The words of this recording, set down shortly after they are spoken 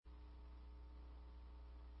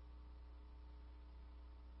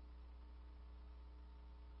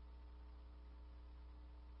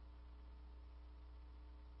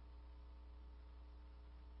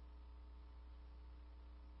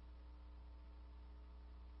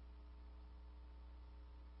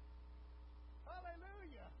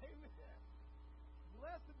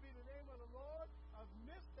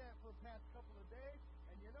that for the past couple of days.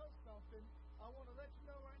 And you know something? I want to let you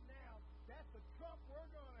know right now, that's the trump we're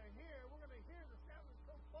going to hear. We're going to hear the sound of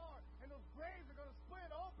so far, and those graves are going to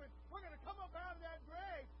split open. We're going to come up out of that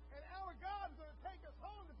grave, and our God is going to take us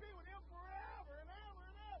home to be with Him forever and ever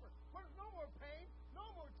and ever. There's no more pain, no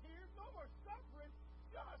more tears, no more suffering,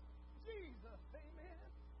 just Jesus. Amen.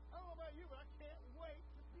 I don't know about you, but I can't wait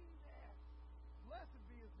to be there. Blessed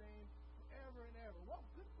be His name forever and ever. Well,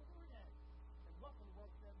 good for the day. And welcome to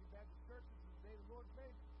Robertson Avenue Baptist Church. This is the day the Lord's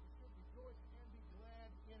made. We should rejoice and be glad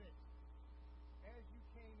in it. As you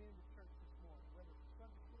came into church this morning, whether it's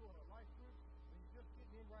Sunday school or a life group, or you're just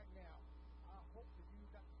getting in right now, I hope that you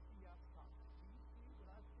got to see outside. Do you see what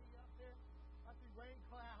I see out there? I see rain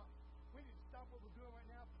clouds. We need to stop what we're doing right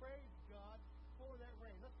now. Praise God for that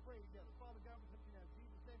rain. Let's pray together. Father God, we come to you now in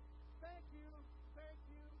Jesus' name. Thank you, thank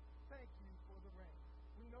you, thank you for the rain.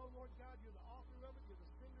 We know, Lord God, you're the author of it, you're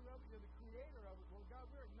the sender of it, you're the creator of it. Lord God,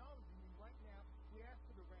 we're acknowledging you right now. We ask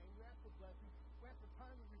for the rain, we ask for blessings, we ask for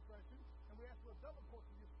time of refreshing, and we ask for a double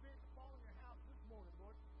portion of your Spirit to fall in your house this morning,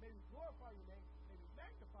 Lord. May we glorify your name, may we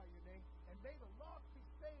magnify your name, and may the lost be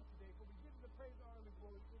saved today, for we give you the praise, honor, and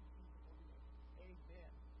glory in Jesus' holy name.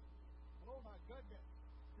 Amen. Oh my goodness.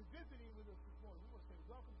 You're visiting with us this morning. We want to say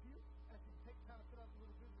welcome to you. As you take time to fill out the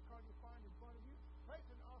little visitor card you'll find in front of you. Place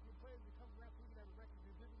an offering plate as you come around so we can have a record of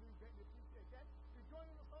your visiting. We greatly appreciate that. You're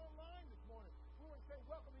joining us online this morning. We want to say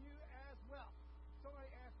welcome to you as well. Somebody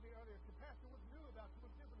asked me earlier, Pastor, what's new about you?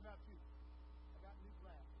 What's different about you? I got new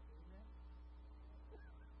glasses. Amen.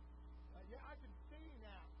 Yeah, I can see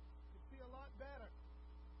now. I can see a lot better.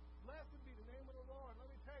 Blessed be the name of the Lord. Let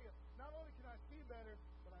me tell you, not only can I see better,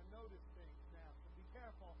 but I notice things now. So be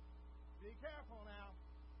careful. Be careful now.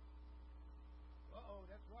 Uh-oh,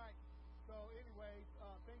 that's right. So anyway,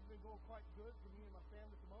 things have been going quite good for me and my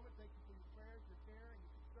family at the moment. Thank you for your prayers, your care, and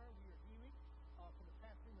your concern. We are healing from the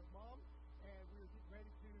passing of Mom, and we are getting ready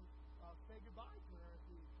to say goodbye to her as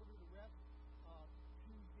we put her to rest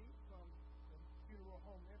Tuesday from the funeral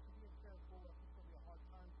home yesterday. And prayer for us. It's going to be a hard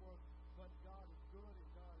time for us, but God is good, and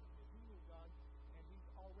God is a healing God, and He's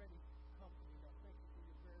already comforting us. Thank you for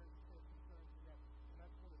your prayers and for concerns for that. And I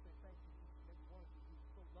just want to say thank you to each and every one of you who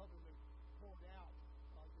so lovingly poured out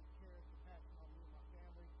your care and compassion on me and my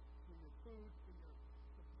family, through your food, through your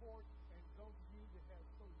support, and those of you that have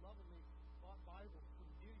so lovingly bought Bibles from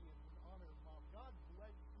Gideon in honor of Mom. God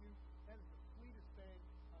bless you. That is the sweetest thing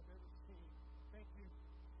I've ever seen. Thank you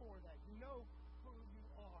for that. You know who you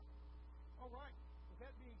are. All right. With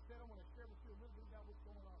that being said, I want to share with you a little bit about what's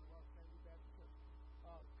going on in Robertson Avenue Baptist Church.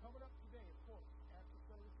 Coming up today, of course, after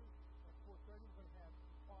services at 4:30, we're going to have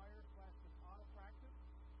choir/cantata practice.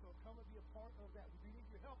 So come and be a part of that. We need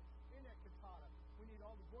your help in that cantata. We need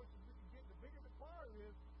all the voices we can get. The bigger the choir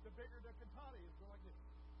is, the bigger the cantata is. Go like this.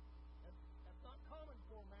 That's not common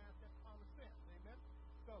for Mass, that's common sense. Amen?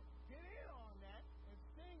 So get in on that and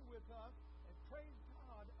sing with us and praise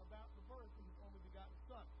God about the birth of His only begotten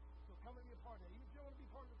Son. So come and be a part of that. Even if you don't want to be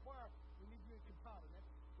part of the choir, we need you in cantata. That's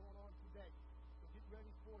going on today. So get ready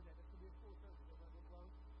for that. That's going to be at 4:30.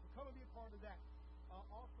 So come and be a part of that.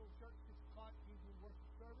 Also, church 6 o'clock, evening worship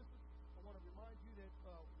services. I want to remind you that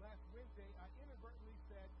last Wednesday, I inadvertently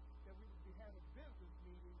said that we would be having a business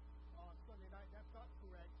meeting on Sunday night. That's not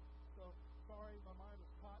correct. So, sorry, my mind was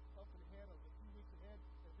caught up ahead of a few weeks ahead.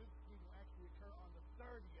 The business meeting will actually occur on the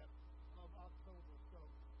 30th of October. So,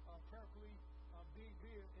 prayerfully, be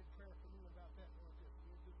in prayer for me about that. We're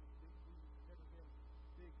we've never been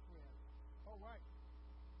big friends. All right.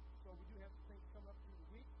 So, we do have some things coming up through the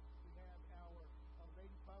week. We have our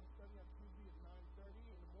ladies' Bible study on Tuesday at 9:30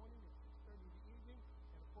 in the morning and 6:30 in the evening.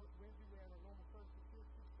 And of course, Wednesday we have our normal service at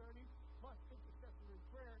 6:30, plus intercessory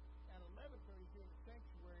prayer at 11:30 here in the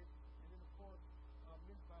sanctuary. And then, of course,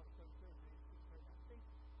 men's Bible study Thursday at 6:30. I think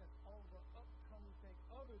that's all of our upcoming things,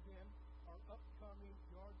 other than our upcoming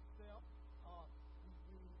yard sale.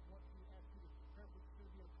 We want to ask you to prepare for to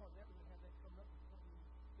be a part of that. We're going to have that coming up on the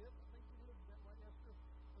 25th. I think it is. Is that right, Esther?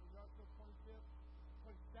 For the yard sale, 25th.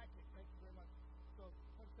 22nd, thank you very much. So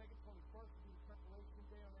 22nd, 21st will be the preparation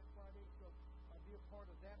day on that Friday. So be a part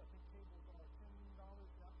of that. I think tables are $10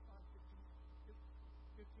 outside,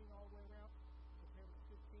 15 all the way around. The tables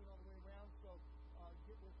 15 all the way around. So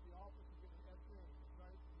get with the office and get with Esther and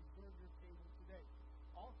try to reserve your table today.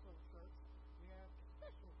 Also, church, we have a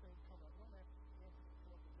special thing coming up. Don't have to answer the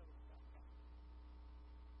phone and tell us about that.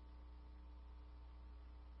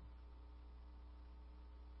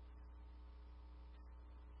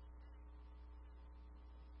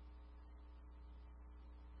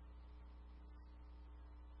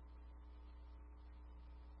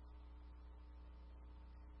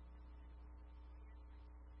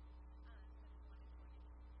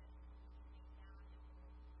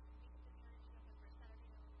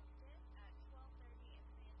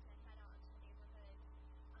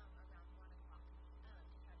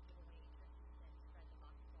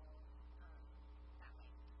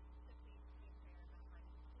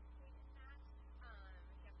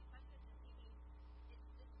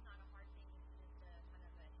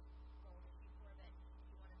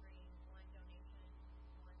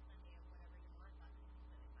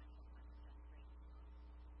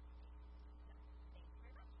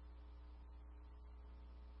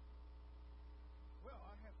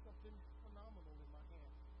 something phenomenal in my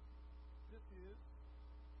hand. This is,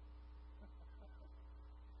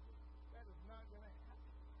 that is not going to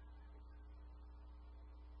happen.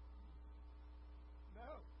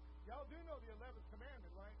 No. Y'all do know the 11th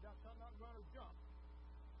commandment, right? Thou shalt not run or jump.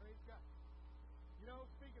 Praise God. You know,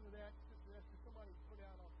 speaking of that, Sister Esther, somebody put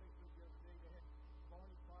out on Facebook the other day, they had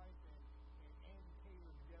Barney Price and Andy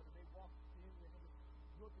Taylor together. They walked in, they had this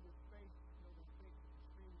look at his face, you know, their face was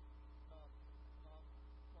extreme,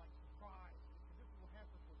 like surprise. And this is what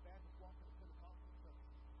happens when Baptists walk in a Pentecostal church.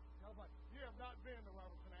 And I was like, you have not been to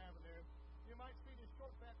Robertson Avenue. You might see this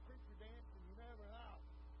short, fat preacher dance, and you never know.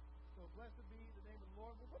 So blessed be the name of the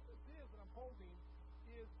Lord. Well, what this is that I'm holding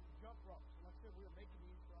is jump ropes. And like I said, we are making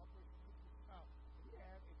these for Operation 6 Power. We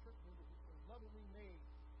have a church member who's so lovingly made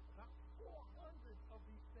about 400 of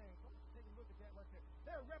these things. I want you to take a look at that right there.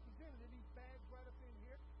 They're represented in these bags right up in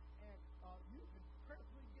here. And you can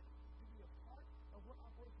personally get to be a part of what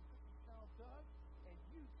Operation 6 Power does. And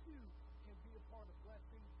you, too, can be a part of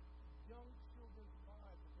blessing young children's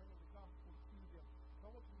lives and bringing the gospel to them. So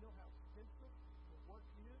I want you to know how expensive the work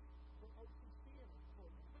is for OCC, and for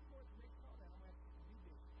a little bit more information on that, I'm going to ask you to do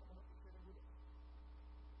this. Come up and sit in with us.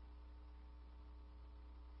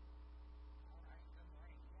 All right, good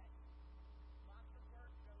morning. Yes. Lots of work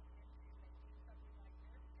goes into making something like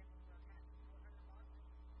this, and when we're at 400 boxes,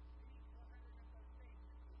 we need 400 of those things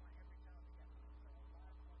if we want every child to get one. So a lot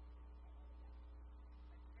of work goes into all of that.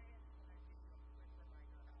 But today I just want to give you a quick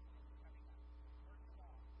reminder about things coming up. First of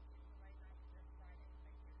all, Chick-fil-A night this Friday.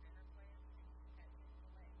 Make your dinner plans at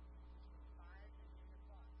Chick-fil-A between 5 and 8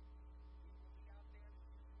 o'clock. We will be out there. The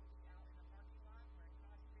students will be out in the parking lot wearing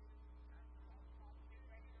costumes, getting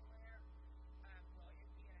ready to wear. Well,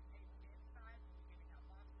 it'll be at a table inside. We'll be giving out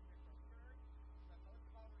boxes and brochures. But most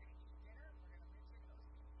of all, we're going to eat dinner. We're going to mention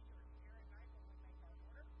OCC or here at night when we make our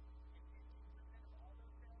order. And 15% of all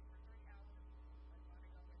those sales for 3 hours are going to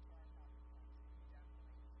go into our coffee fund. So you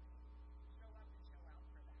definitely need to show up and show out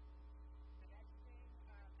for that. The next thing I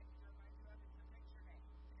need to remind you of is the picture day.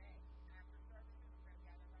 Today, after services, we're going to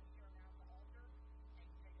gather right here around the altar and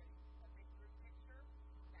take a big group picture.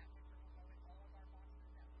 That picture will go in all of our boxes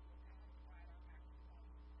that we will pack at our packing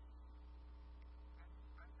closet.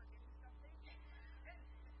 I'm forgetting something.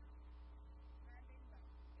 Landing, but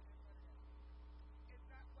it is what it is. It's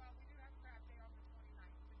not, well, we do have craft day on the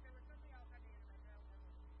 29th. If there was something else I needed to know, where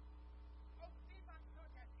was it? Oh, seed box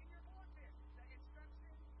contest in your bulletin. The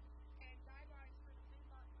instructions and guidelines for the seed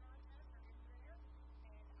box contest are in there.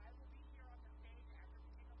 And I will be here on the stage after we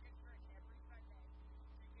take a picture and every Sunday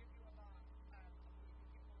to give you a box. You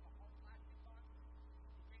get one of the whole plastic boxes.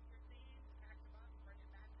 You pick your seeds, pack the box, bring it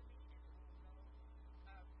back to me, and it will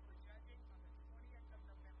go for judging on the 20th of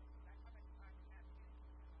November. So that's how much time we have to get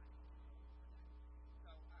into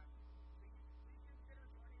our lives for that. So please consider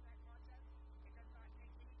joining that contest. It does not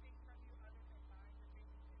take anything from you other than buying the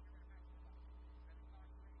things that you're going to have in the box. It doesn't cost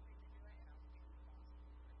you anything to do it, and I'll give you the box for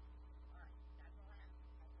free. All right, that's all I have.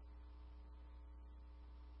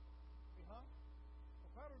 Hey, huh?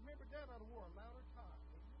 If I remembered that, I'd have wore a louder tie,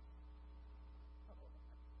 wouldn't you?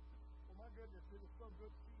 Well, my goodness, it is so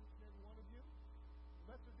good to see each and every one of you.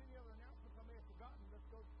 Unless there's any other announcements I may have forgotten, let's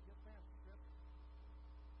go get fancy, Chris.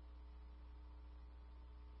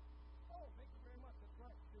 Oh, thank you very much. That's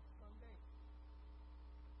right. This Sunday.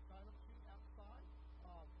 Sign-up sheet outside.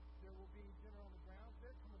 There will be dinner on the grounds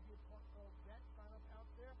there. Come and be a part of that. Sign up out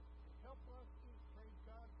there and help us eat. Praise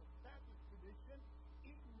God. The Baptist tradition,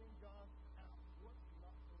 eating in God's house. What's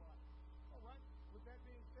not to like? All right. With that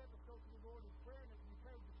being said, let's go to the Lord in prayer. And as we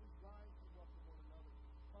pray, we just rise and welcome one another.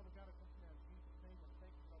 Father God, I come now in Jesus' name. And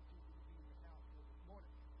thank you for the opportunity to be in your house here this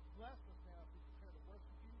morning. Bless us now as we prepare to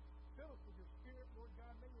worship you. Fill us with your spirit, Lord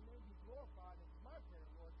God. May your name be glorified. And it's my prayer,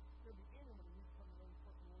 Lord, there'll be anyone who needs to come to know you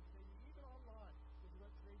personal, Lord Savior, even online. Would you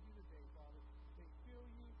let today be the day, Father? They feel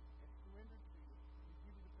you and surrender to you. We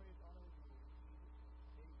give you the praise, honor, and glory. In Jesus'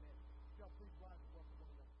 name, amen. Y'all please rise and welcome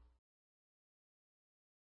one another.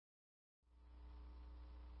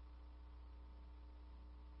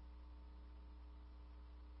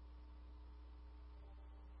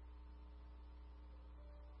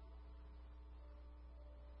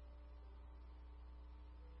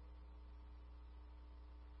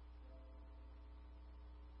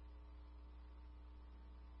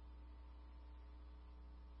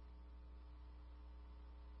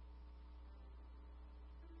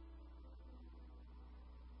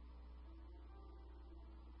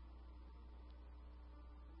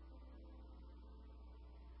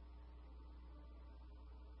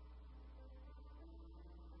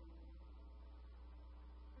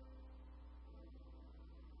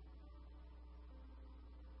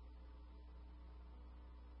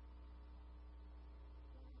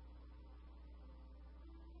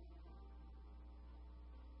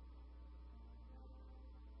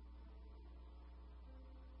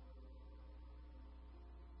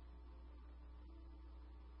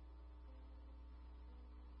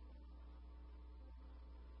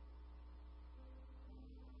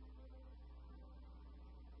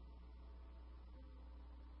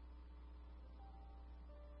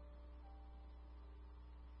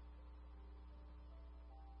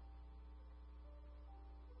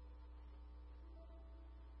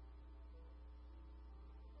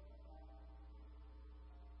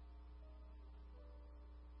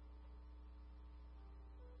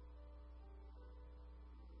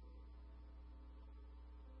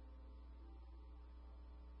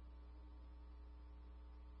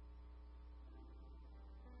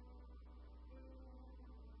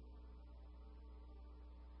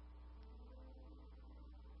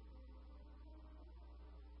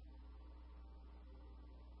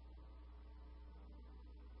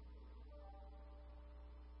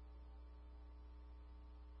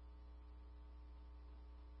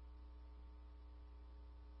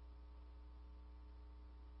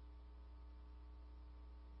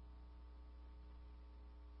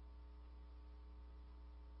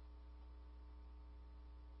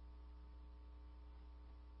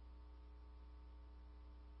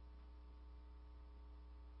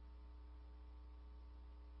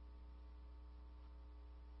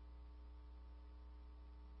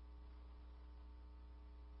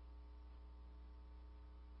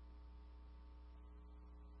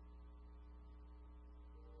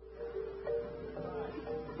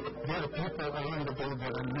 people around the globe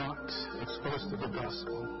that are not exposed to the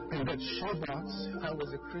gospel. In that shoebox, I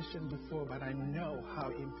was a Christian before, but I know how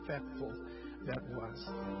impactful that was.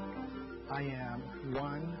 I am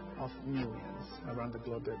one of millions around the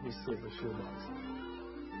globe that receive a shoebox.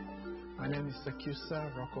 My name is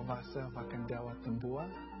Sakusa Rokovasa Vakandawa Tambua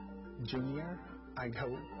Jr. I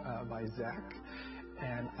go by Zach,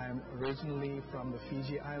 and I'm originally from the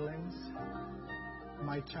Fiji Islands.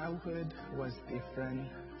 My childhood was different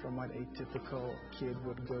from what a typical kid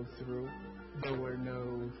would go through. There were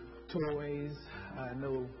no toys,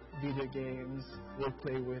 no video games. We'd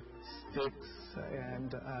play with sticks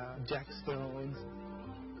and jackstones.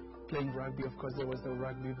 Playing rugby, of course, there was no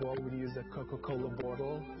rugby ball. We'd use a Coca-Cola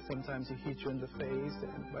bottle. Sometimes it hit you in the face,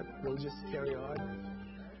 but we'll just carry on.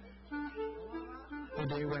 The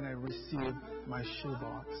day when I received my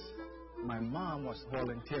shoebox, my mom was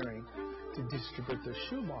volunteering to distribute the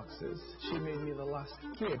shoeboxes. She made me the last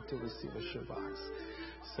kid to receive a shoebox.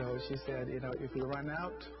 So she said, if you run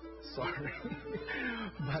out, sorry.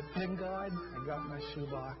 But thank God I got my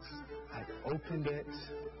shoebox. I opened it.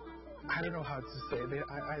 I don't know how to say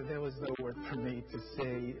it. There was no word for me to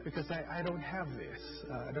say because I don't have this.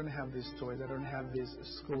 I don't have these toys. I don't have these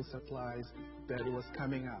school supplies that was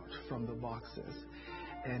coming out from the boxes.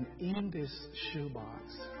 And in this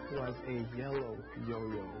shoebox was a yellow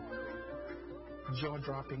yo-yo.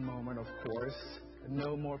 Jaw-dropping moment, of course.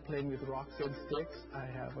 No more playing with rocks and sticks. I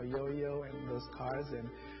have a yo-yo and those cars. And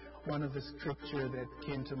one of the scripture that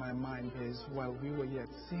came to my mind is, while we were yet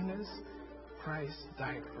sinners, Christ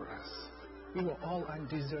died for us. We were all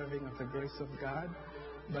undeserving of the grace of God,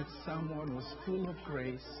 but someone was full of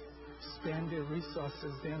grace, spent their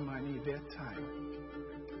resources, their money, their time.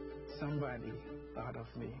 Somebody thought of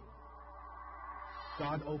me.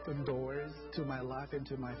 God opened doors to my life and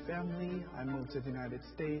to my family. I moved to the United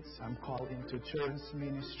States. I'm called into children's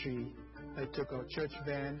ministry. I took a church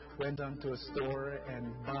van, went down to a store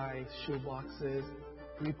and buy shoe boxes.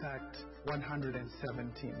 We packed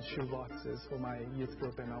 117 shoe boxes for my youth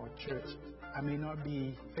group and our church. I may not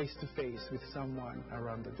be face to face with someone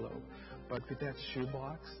around the globe, but with that shoe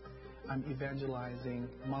box, I'm evangelizing,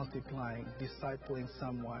 multiplying, discipling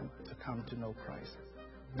someone to come to know Christ.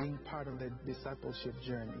 Being part of the discipleship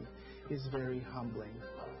journey is very humbling.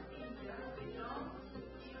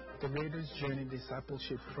 The Raiders Journey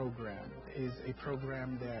Discipleship Program is a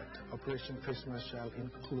program that Operation Christmas Child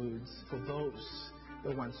includes for those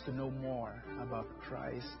that wants to know more about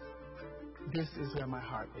Christ. This is where my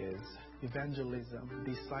heart is: evangelism,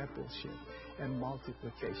 discipleship, and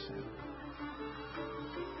multiplication.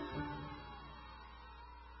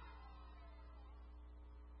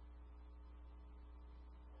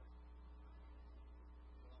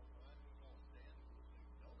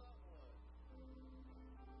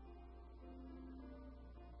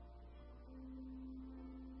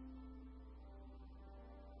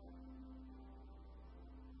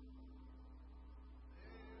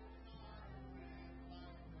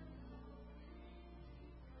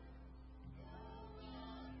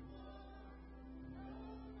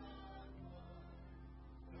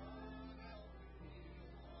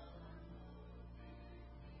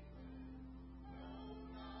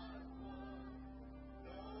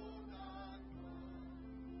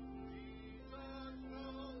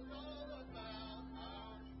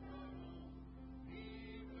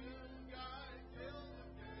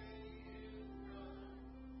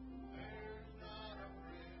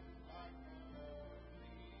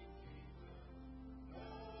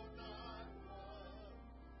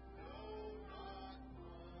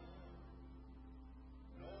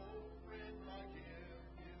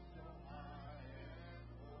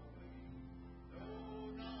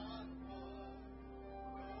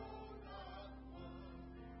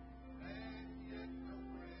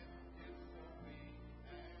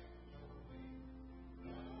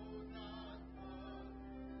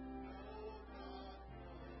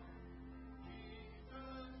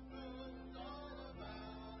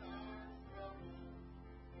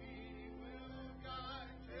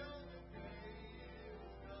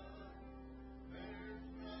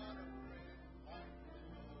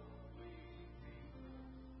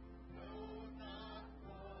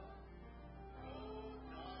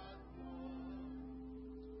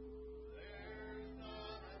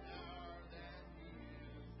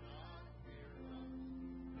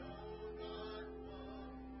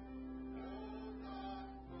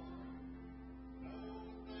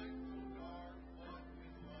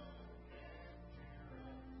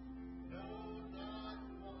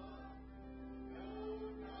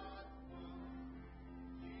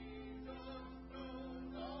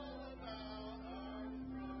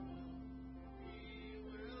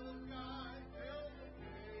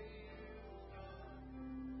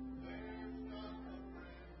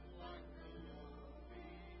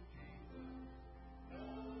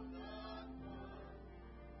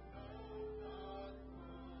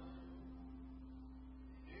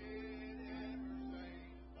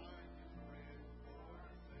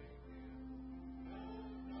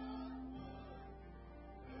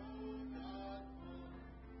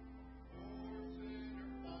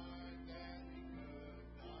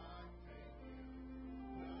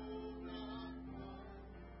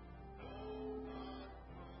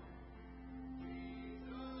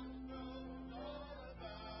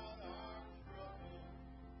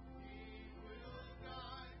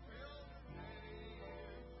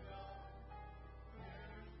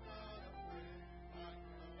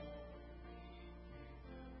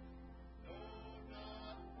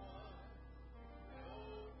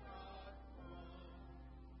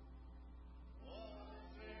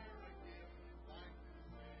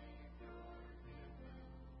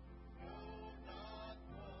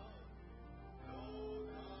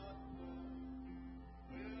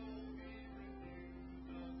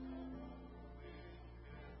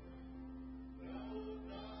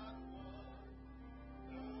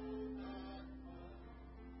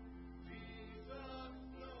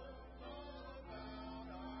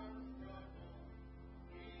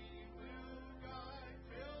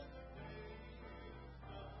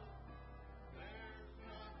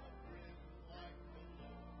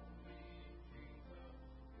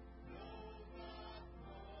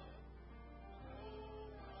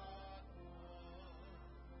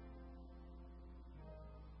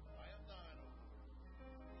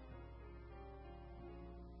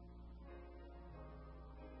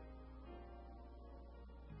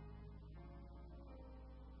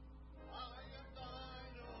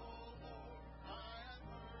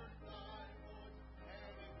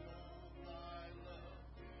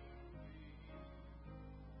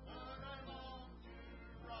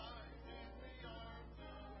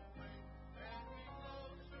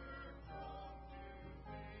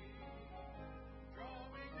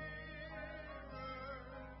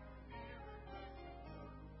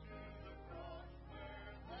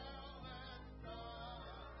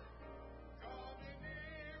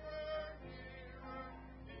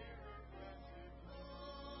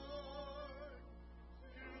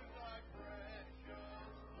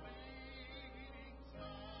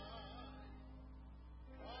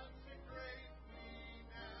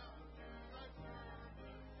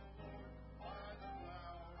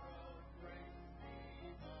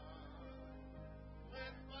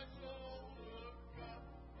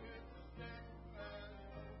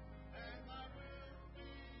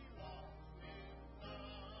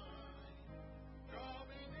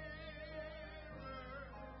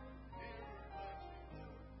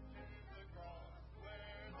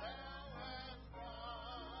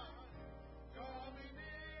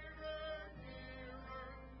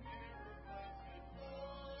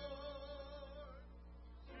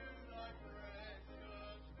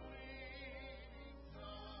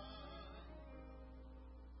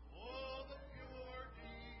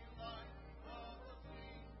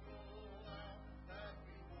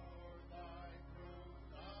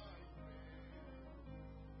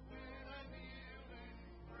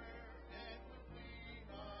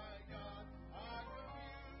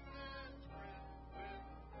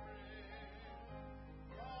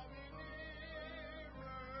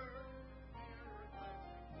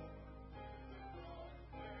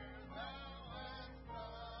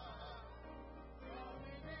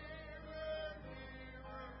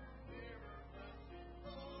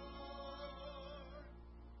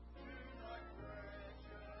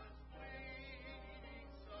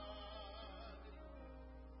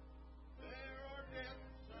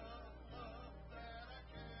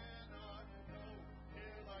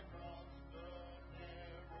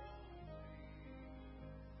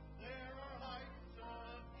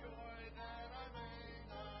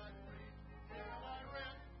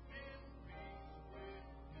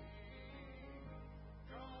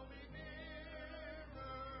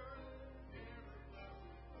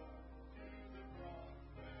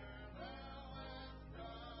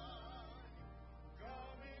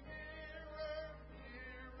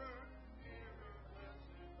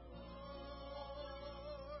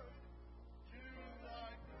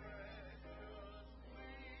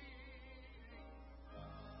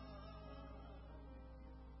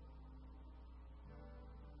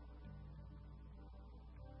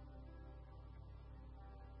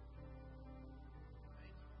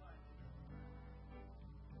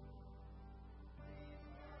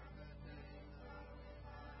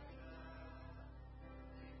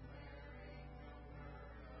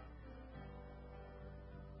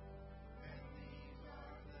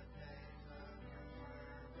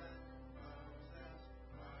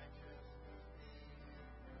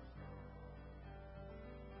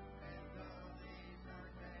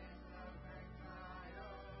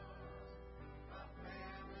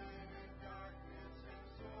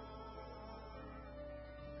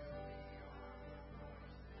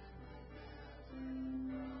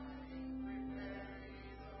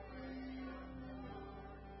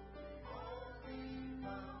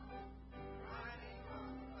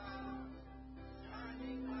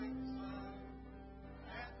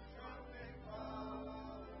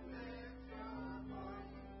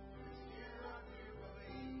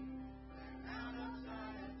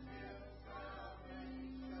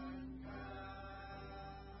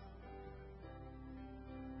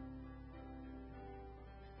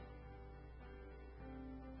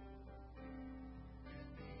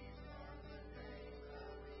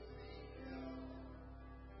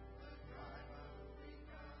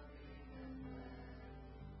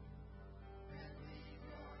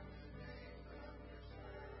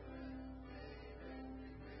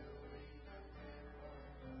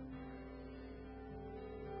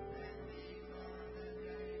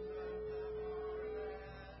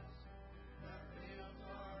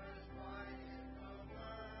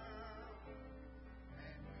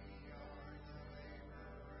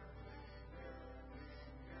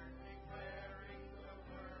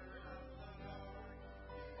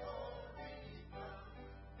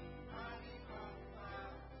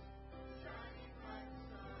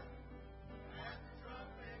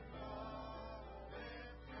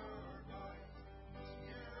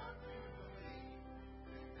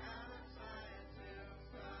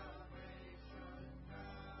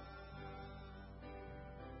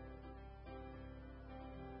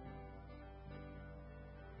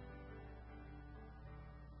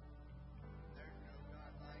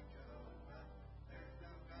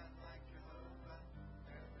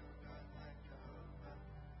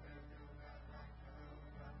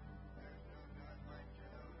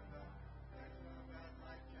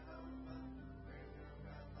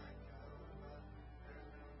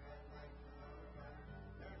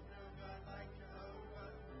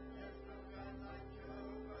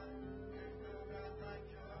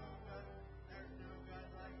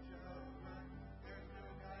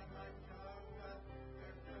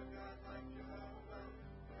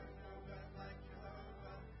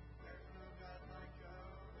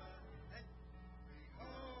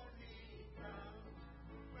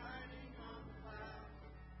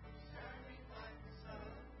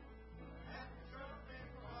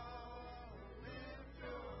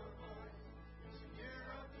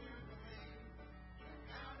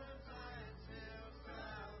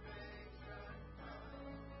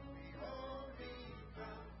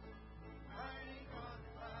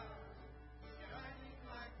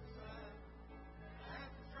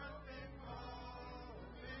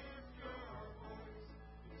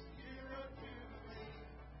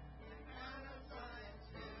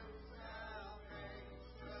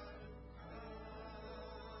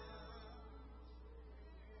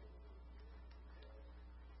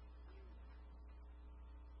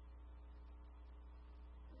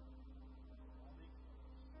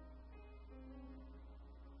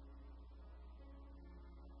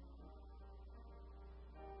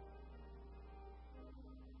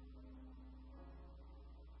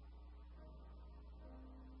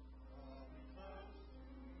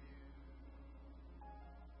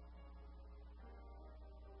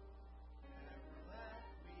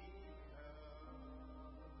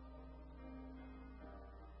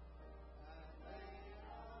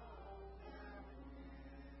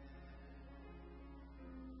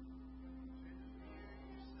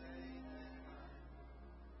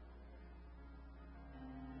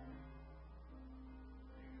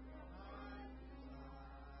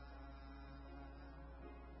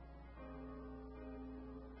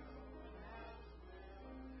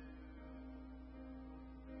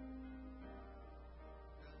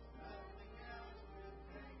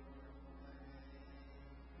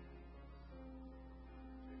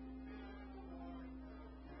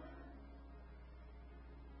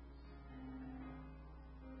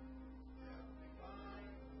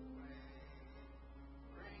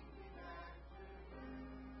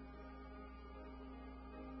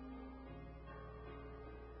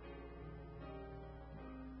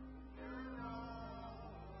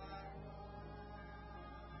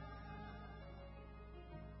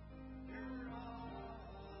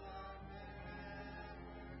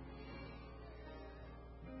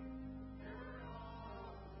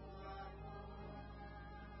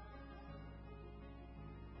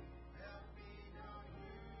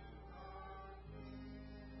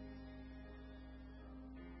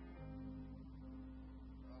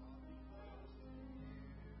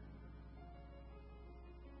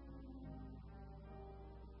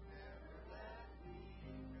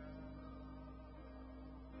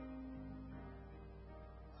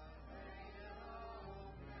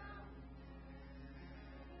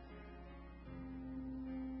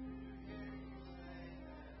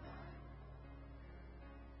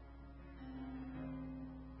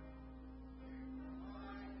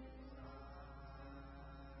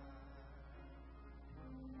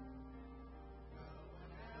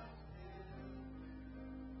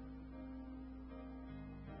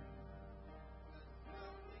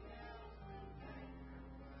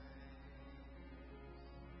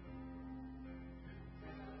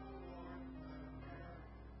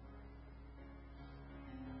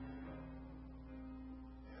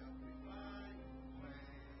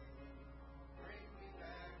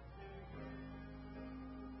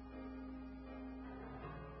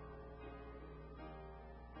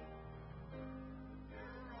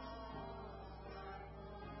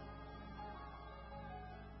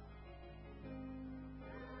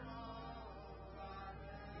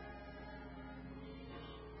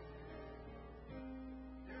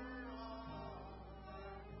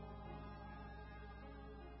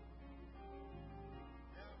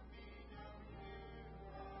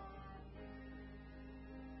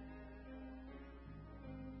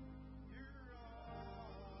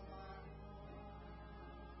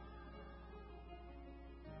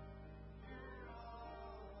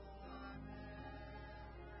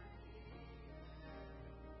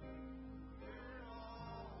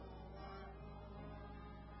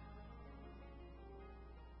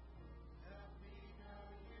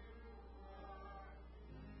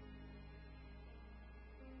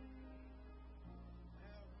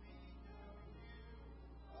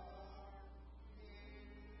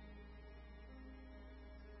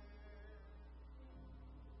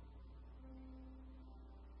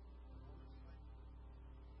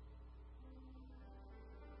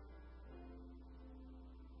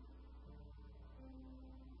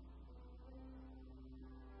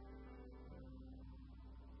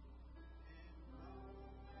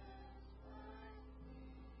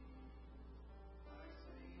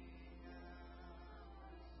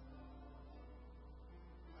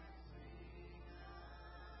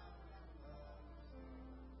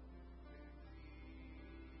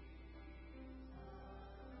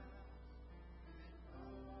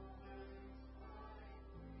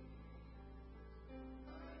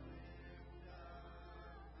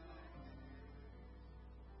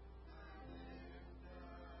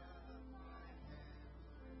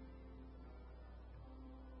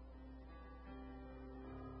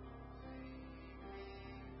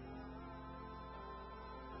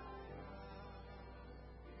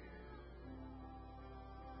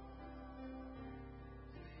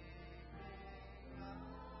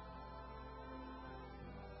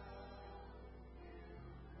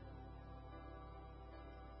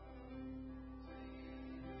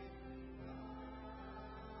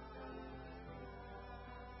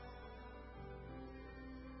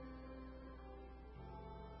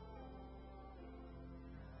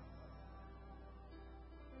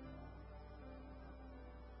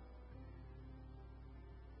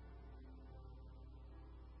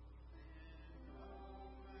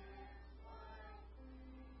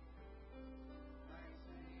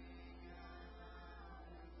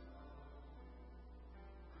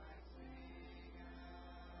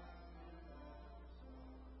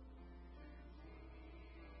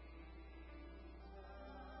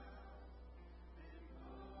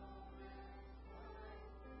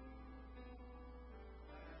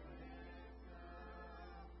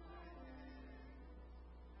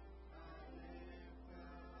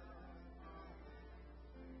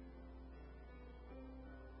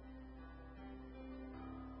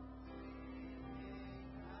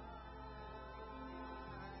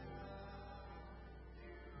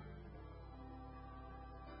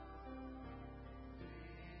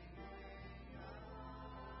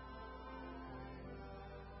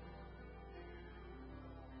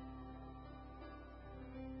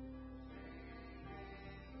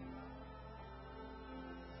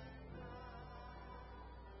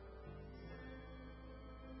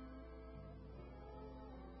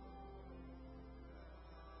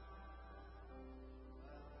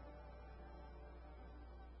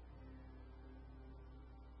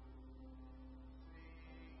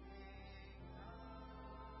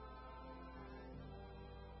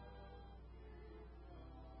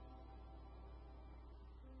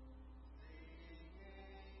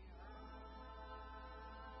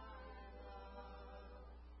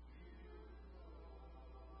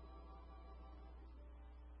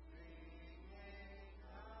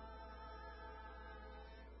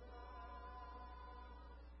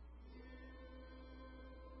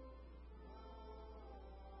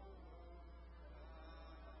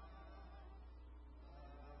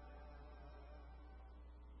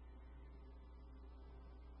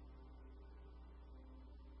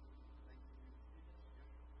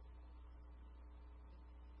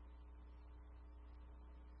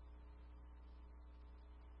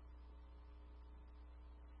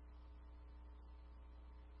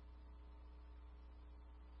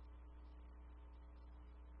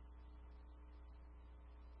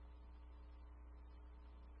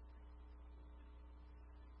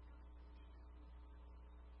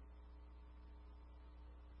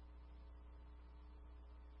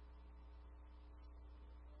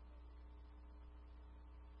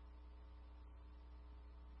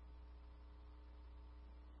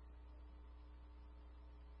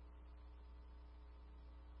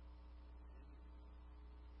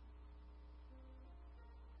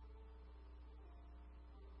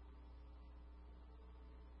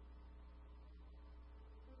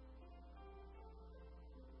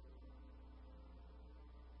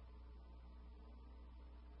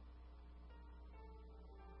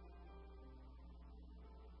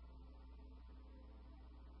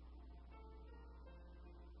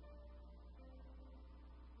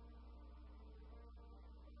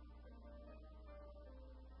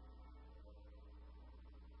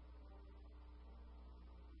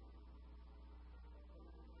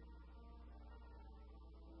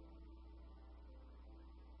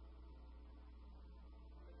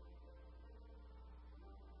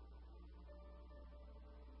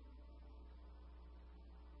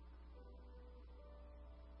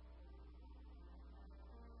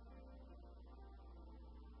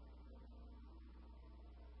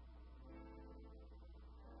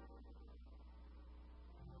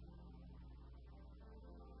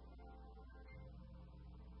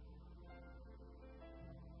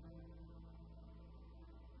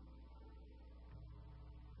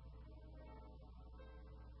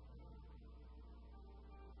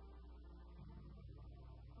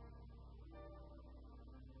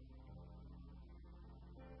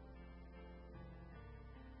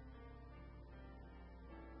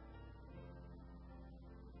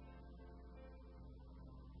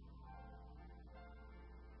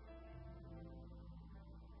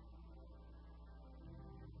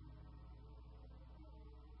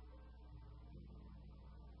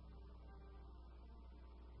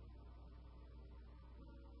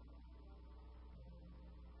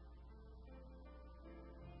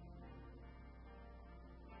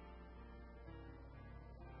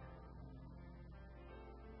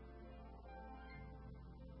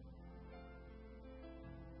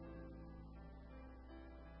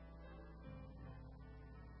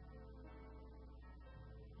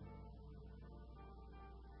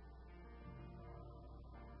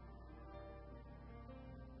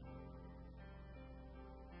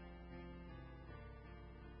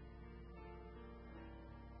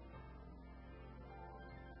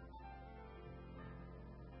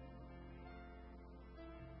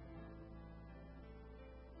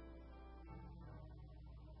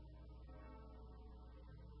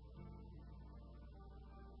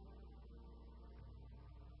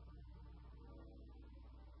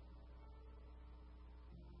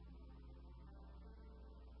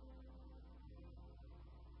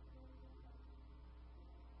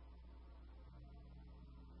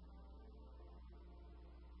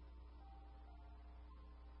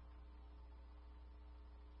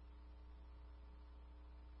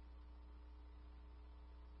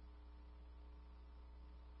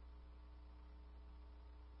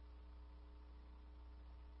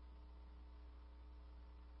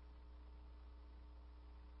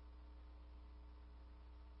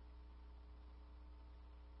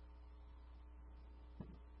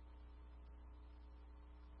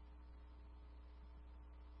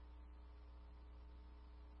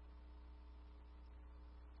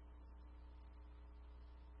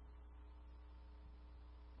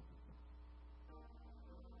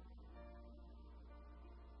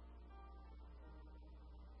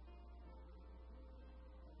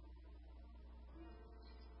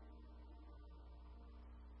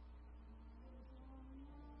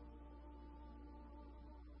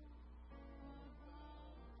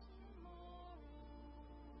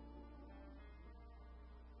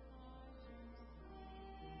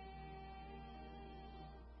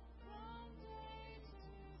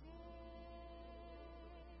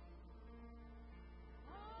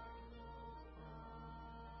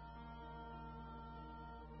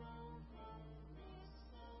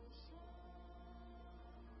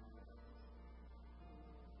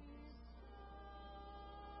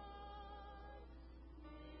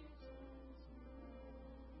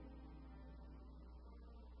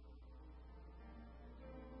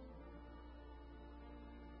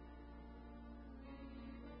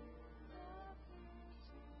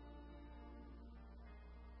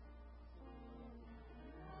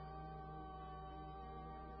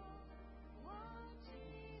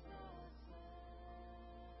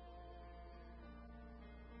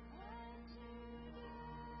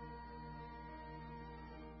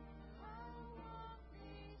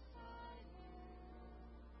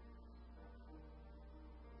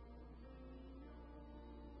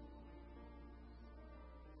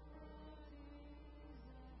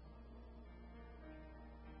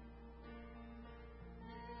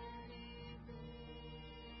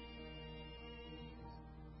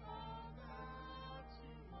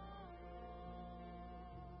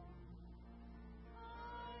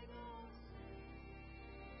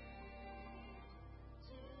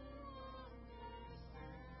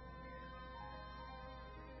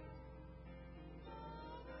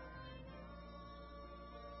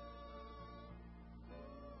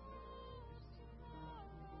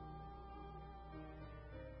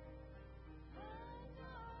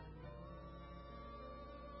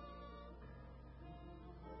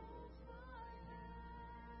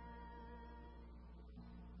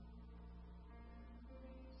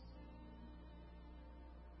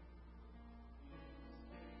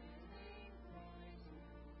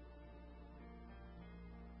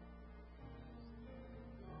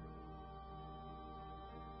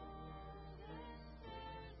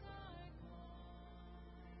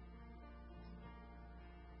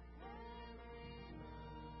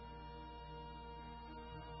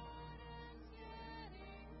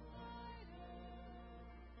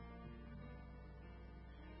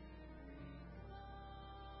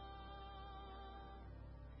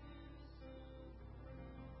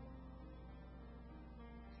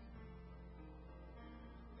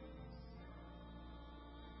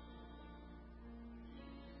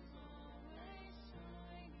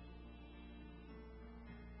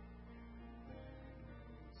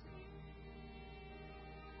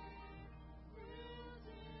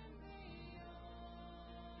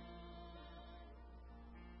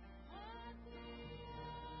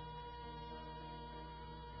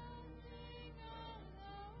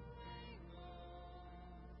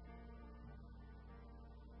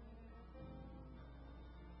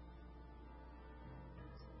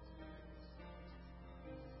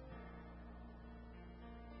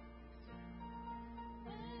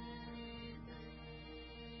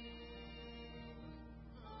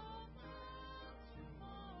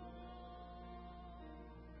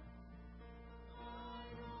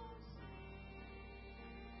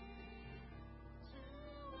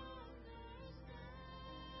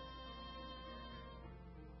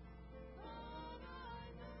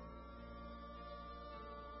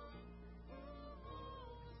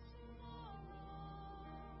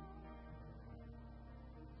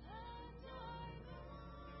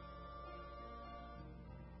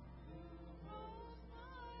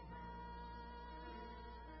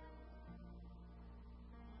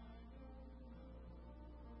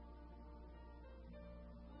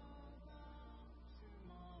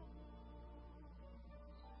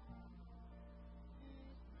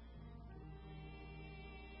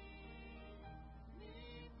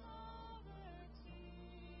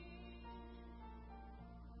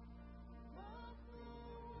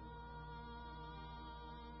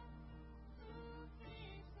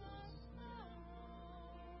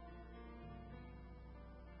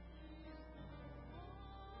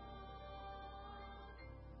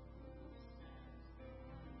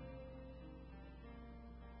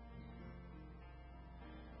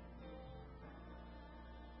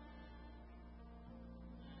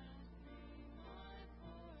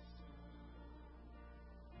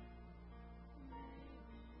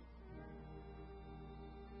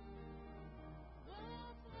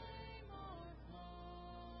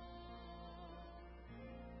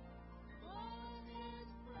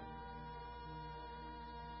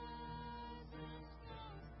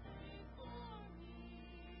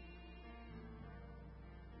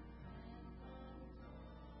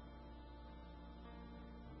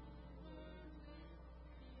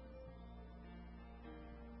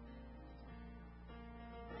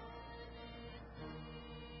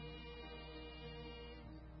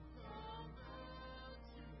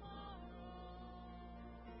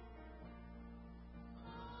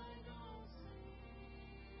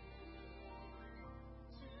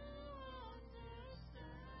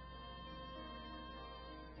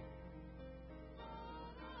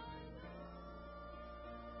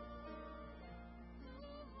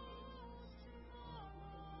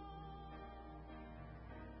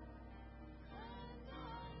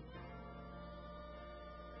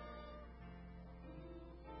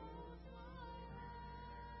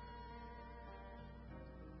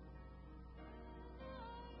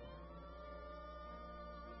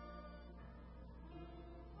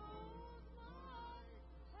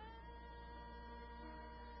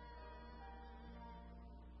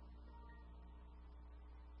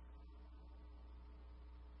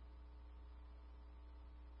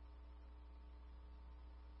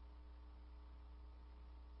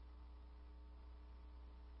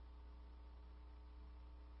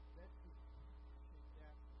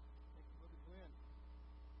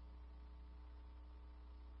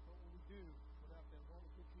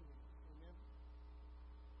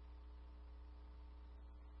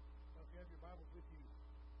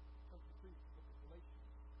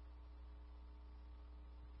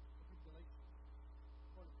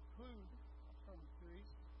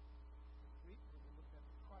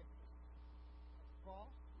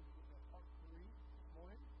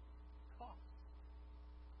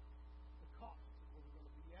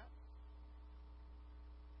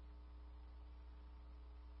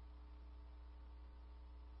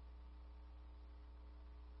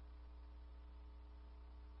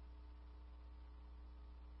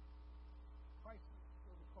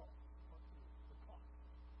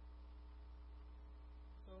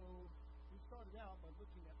 started out by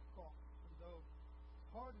looking at the cross. And though as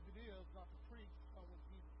hard as it is not to preach on what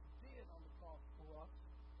Jesus did on the cross for us,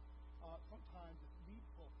 sometimes it's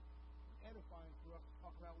needful and edifying for us to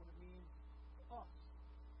talk about what it means for us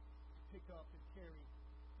to pick up and carry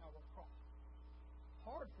our cross. It's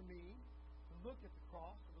hard for me to look at the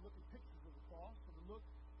cross, or to look at pictures of the cross, or to look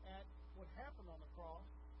at what happened on the cross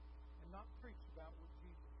and not preach about what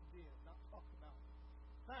Jesus did, not talk about it.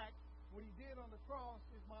 In fact, what he did on the cross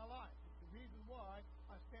is my life. It's the reason why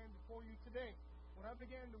I stand before you today. When I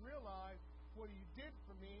began to realize what he did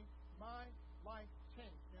for me, my life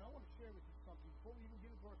changed. Now, I want to share with you something. Before we even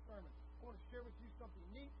get into our sermon, I want to share with you something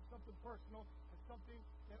neat, something personal, and something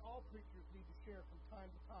that all preachers need to share from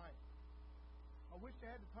time to time. I wish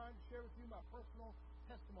I had the time to share with you my personal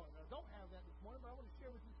testimony. I don't have that this morning, but I want to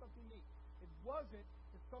share with you something neat. It wasn't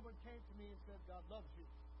that someone came to me and said, God loves you.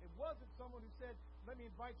 It wasn't someone who said, let me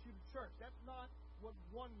invite you to church. That's not what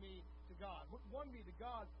won me to God. What won me to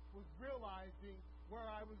God was realizing where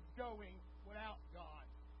I was going without God.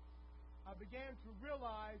 I began to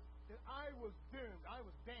realize that I was doomed. I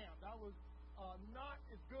was damned. I was not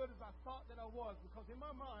as good as I thought that I was, because in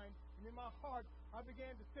my mind and in my heart, I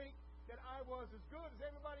began to think that I was as good as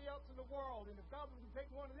everybody else in the world. And if God was going to take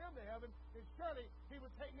one of them to heaven, then surely he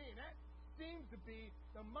would take me. And that seems to be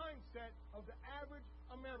the mindset of the average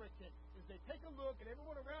American, is they take a look at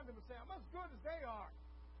everyone around them and say, I'm as good as they are.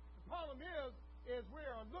 The problem is we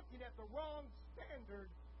are looking at the wrong standard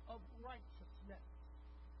of righteousness.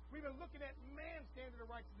 We've been looking at man's standard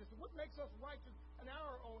of righteousness. And what makes us righteous in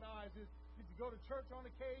our own eyes is, did you go to church on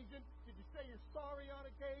occasion? Did you say you're sorry on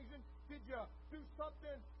occasion? Did you do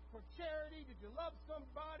something for charity? Did you love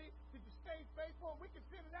somebody? Did you stay faithful? We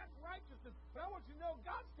consider that righteousness. But I want you to know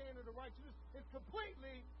God's standard of righteousness is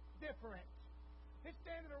completely different. His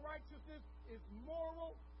standard of righteousness is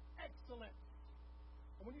moral excellence.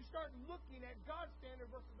 And when you start looking at God's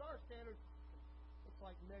standard versus our standard, it's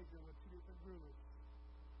like measuring with two different rulers.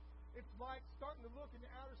 It's like starting to look into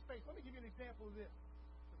outer space. Let me give you an example of this.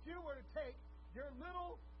 If you were to take your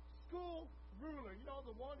little school ruler, you know,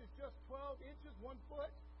 the one that's just 12 inches, 1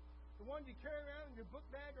 foot, the one you carry around in your book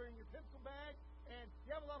bag or in your pencil bag, and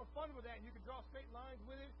you have a lot of fun with that, and you can draw straight lines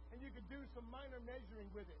with it, and you can do some minor measuring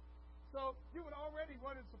with it. So you would already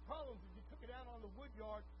run into some problems if you took it out on the wood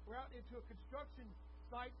yard or out into a construction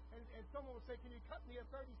site, and someone would say, can you cut me a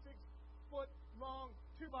 36-foot long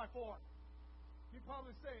 2x4? You'd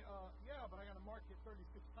probably say, yeah, but I got to mark it 36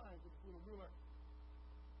 times with this little ruler.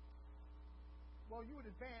 Well, you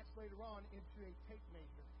would advance later on into a tape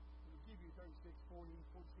measure. It would give you 36, 40,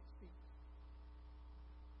 46 feet.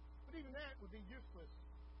 But even that would be useless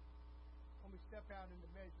when we step out into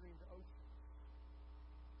measuring the ocean.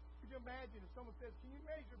 Could you imagine if someone says, can you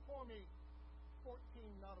measure for me 14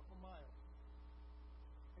 nautical miles?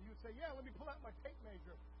 And you would say, yeah, let me pull out my tape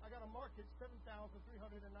measure. I got to mark it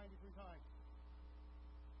 7,393 times.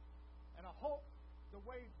 And I hope the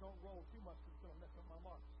waves don't roll too much because it's going to mess up my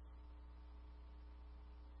marks.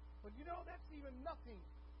 But you know, that's even nothing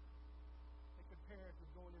that compares to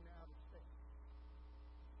going into outer space.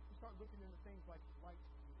 You start looking into things like light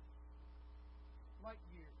years. Light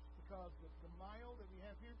years, because the mile that we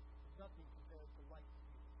have here is nothing compared to light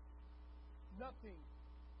years. Nothing.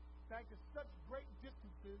 In fact, it's such great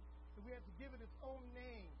distances that we have to give it its own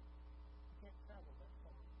name. We can't travel that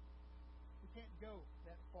far. We can't go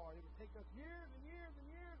that far. It would take us years and years and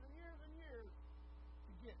years and years and years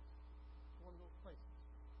to get to one of those places.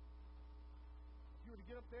 If you were to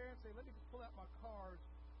get up there and say, let me just pull out my car's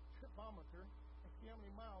tripometer and see how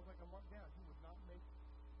many miles I can mark down, you would not make it.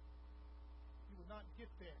 You would not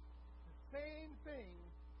get there. The same thing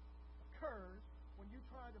occurs when you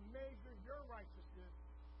try to measure your righteousness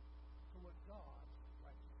to what God's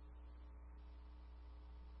righteousness is.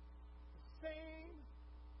 The same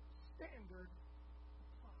standard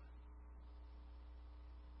applies.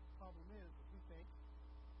 The problem is that we think,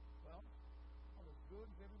 well, I'm as good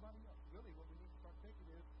as everybody else. Really, what we need to start thinking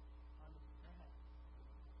is, I'm as bad.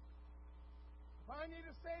 If I need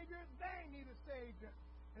a Savior, they need a Savior.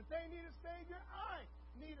 If they need a Savior, I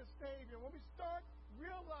need a Savior. When we start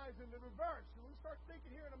realizing the reverse, when we start thinking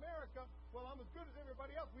here in America, well, I'm as good as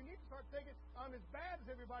everybody else, we need to start thinking, I'm as bad as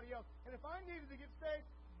everybody else. And if I needed to get saved,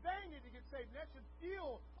 they need to get saved. And that should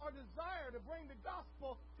fuel our desire to bring the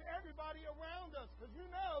gospel to everybody around us. Because you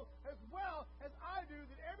know as well as I do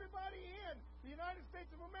that everybody in the United States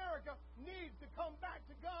of America needs to come back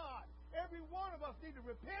to God. Every one of us need to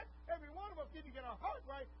repent. Every one of us need to get our heart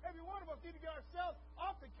right. Every one of us need to get ourselves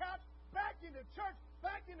off the couch, back into church,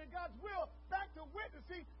 back into God's will, back to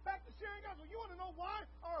witnessing, back to sharing God's will. You want to know why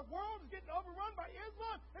our world is getting overrun by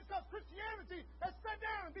Islam? It's because Christianity has sat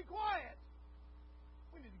down and be quiet.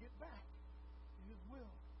 get back to His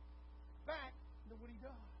will, back to what He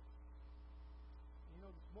does. And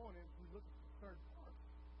this morning, we look at the third part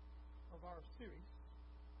of our series.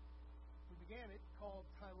 We began it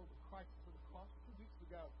titled The Crisis of the Cross 2 weeks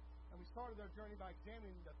ago. And we started our journey by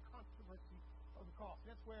examining the controversy of the cross.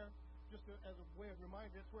 That's where, just as a way of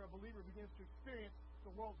reminder, that's where a believer begins to experience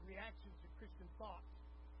the world's reactions to Christian thought.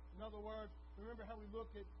 In other words, remember how we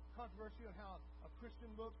looked at controversy and how a Christian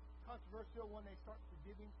looks controversial when they start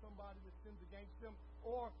forgiving somebody that sins against them,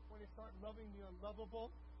 or when they start loving the unlovable.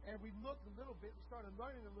 And we looked a little bit, we started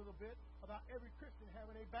learning a little bit about every Christian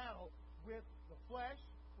having a battle with the flesh,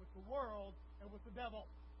 with the world, and with the devil.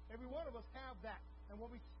 Every one of us have that. And when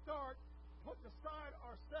we start putting aside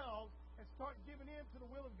ourselves and start giving in to the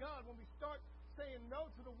will of God, when we start saying no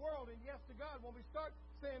to the world and yes to God, when we start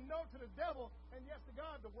saying no to the devil and yes to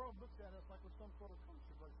God, the world looks at us like we're some sort of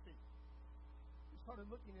controversy. We started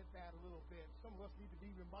looking at that a little bit. Some of us need to be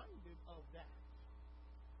reminded of that.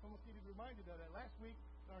 Some of us need to be reminded of that. Last week,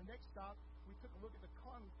 in our next stop, we took a look at the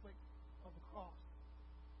conflict of the cross.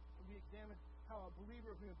 And we examined how a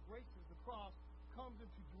believer who embraces the cross comes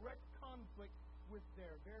into direct conflict with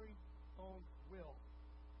their very own will.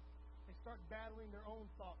 They start battling their own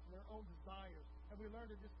thoughts and their own desires. And we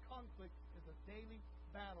learned that this conflict is a daily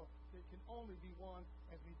battle that can only be won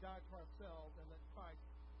as we die to ourselves and let Christ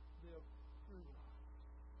live through us.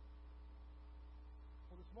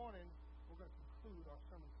 Well, this morning, we're going to conclude our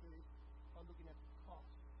sermon series by looking at the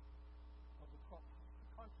cost of the cross.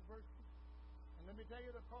 The controversy. And let me tell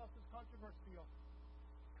you, the cross is controversial.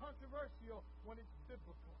 Controversial when it's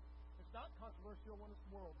biblical. It's not controversial when it's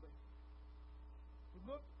worldly. We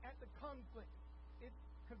look at the conflict. It's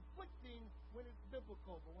conflicting when it's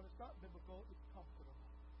biblical, but when it's not biblical, it's comfortable.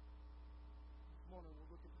 This morning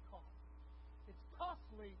we'll look at the cost. It's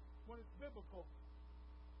costly when it's biblical,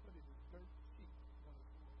 but it is dirt cheap when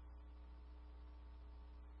it's worldly.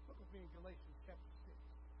 Look with me in Galatians chapter 6.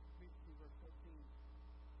 Read through verse 14.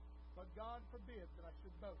 But God forbid that I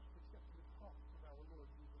should boast except in the cross of our Lord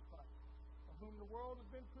Jesus Christ, of whom the world has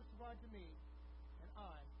been crucified to me, and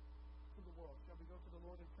I to the world. Shall we go to the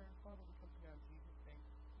Lord in prayer? Father, we come to you in Jesus' name.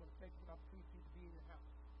 What a thankful opportunity to be in your house.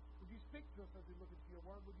 Would you speak to us as we look into your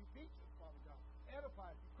word? Would you teach us, Father God?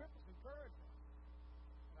 Edify us, equip us, encourage us.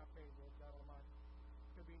 And I pray, Lord God Almighty,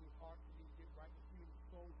 there be in your heart for you to get right with you, and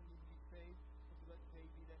souls who need to be saved. Would you let today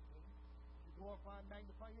be that day? Would you glorify and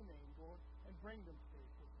magnify your name, Lord, and bring them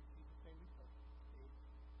safe. In Jesus' name we pray. Amen.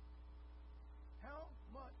 How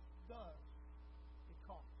much does it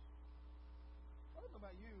cost? I don't know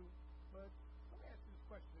about you, but let me ask you this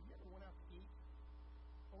question. Have you ever went out to eat?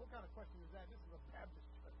 Well, what kind of question is that? This is a Baptist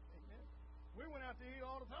church, amen? We went out to eat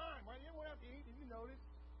all the time, right? You ever went out to eat? Did you notice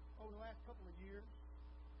over the last couple of years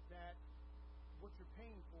that what you're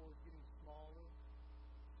paying for is getting smaller,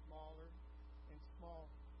 smaller, and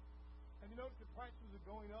smaller? Have you noticed that prices are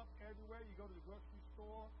going up everywhere? You go to the grocery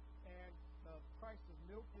store, and the price of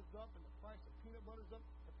milk is up, and the price of peanut butter is up,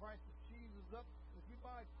 the price of cheese is up. And if you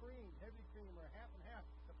buy cream, heavy cream, or half and half,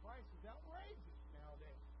 the price is outrageous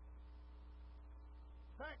nowadays.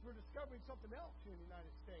 In fact, we're discovering something else here in the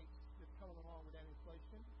United States that's coming along with that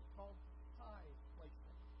inflation. It's called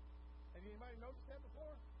size-flation. Have anybody noticed that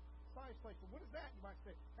before? Size-flation. What is that, you might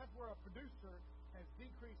say? That's where a producer has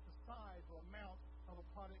decreased the size or amount of a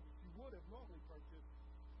product that you would have normally purchased,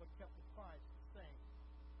 but kept the price the same.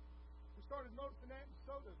 We started noticing that in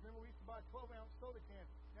sodas. Remember, we used to buy 12-ounce soda cans.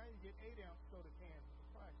 Now you get 8-ounce soda cans, but the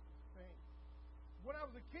price is the same. When I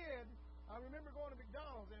was a kid, I remember going to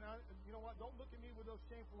McDonald's, and you know what? Don't look at me with those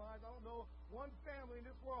shameful eyes. I don't know one family in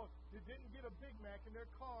this world that didn't get a Big Mac in their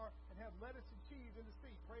car and have lettuce and cheese in the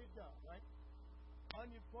seat. Praise God, right?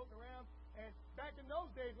 Onions floating around. And back in those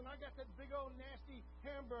days, when I got that big old nasty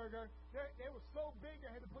hamburger, they were so big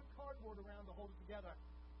I had to put cardboard around to hold it together.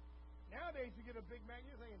 Nowadays, you get a Big Mac,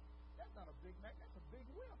 you're saying, that's not a Big Mac, that's a big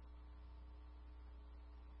whip.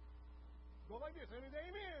 Go like this, and it's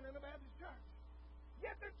amen in the Baptist church.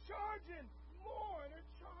 Yet they're charging more, and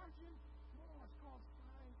they're charging more. It's called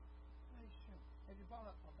size-flation. And you bought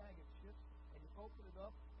a bag of chips, and you open it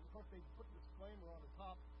up, and of course they put a disclaimer on the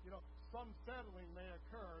top, some settling may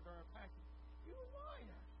occur during packaging. You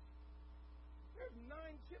liar! There's 9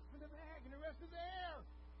 chips in the bag, and the rest is air.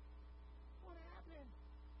 What happened?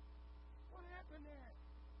 What happened there?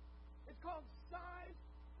 It's called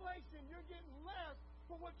size-flation. You're getting less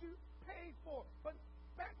for what you paid for. But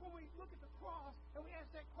back when we look at the cross and we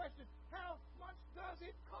ask that question, how much does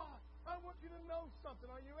it cost? I want you to know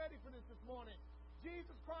something. Are you ready for this morning?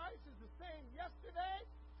 Jesus Christ is the same yesterday,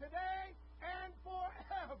 today, and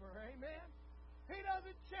forever. Amen? He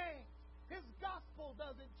doesn't change. His gospel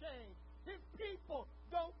doesn't change. His people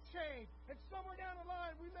don't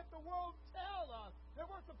the world tell us that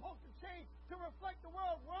we're supposed to change to reflect the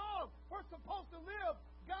world. Wrong. We're supposed to live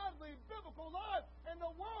godly, biblical lives, and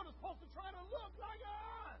the world is supposed to try to look like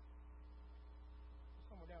us.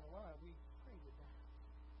 Somewhere down the line, we traded that.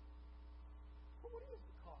 But what is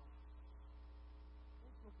the cost?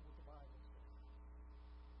 Let's look at what the Bible says.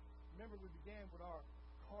 Remember, we began with our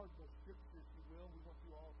cardinal scripture, if you will. We went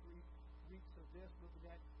through all 3 weeks of this, looking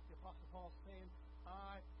at the Apostle Paul saying,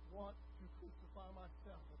 I want to crucify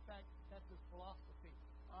myself. In fact, that's his philosophy.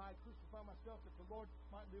 I crucify myself that the Lord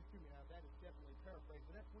might live through me. Now, that is definitely paraphrased,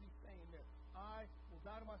 but that's what he's saying there. I will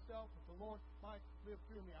die to myself that the Lord might live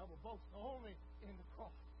through me. I will boast only in the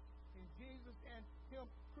cross, in Jesus and him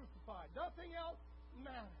crucified. Nothing else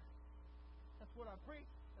matters. That's what I preach.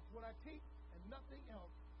 That's what I teach. And nothing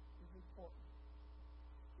else is important.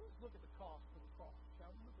 Let's look at the cost of the cross.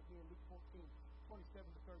 Shall we look at me in Luke 14, 27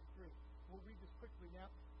 to 33. We'll read this quickly now.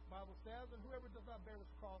 The Bible says, and whoever does not bear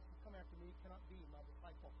his cross and come after me cannot be my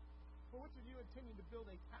disciple. For which of you intending to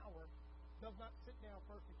build a tower does not sit down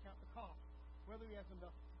first and count the cost, whether he has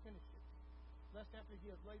enough to finish it? Lest after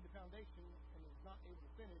he has laid the foundation and is not able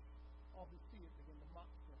to finish, all who see it begin to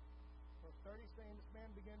mock him. Verse 30, saying, this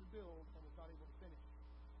man began to build and was not able to finish.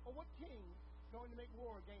 Or what king, going to make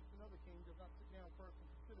war against another king, does not sit down first and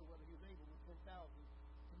consider whether he is able with 10,000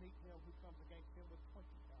 to meet him who comes against him with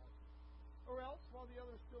 20,000? Or else, while the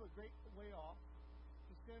other is still a great way off,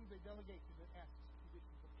 he sends a delegation that asks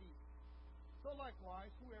conditions of peace. So likewise,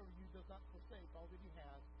 whoever you does not forsake all that he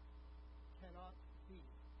has cannot be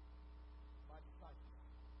my disciple.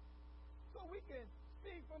 So we can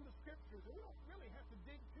see from the scriptures that we don't really have to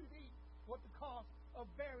dig too deep what the cost of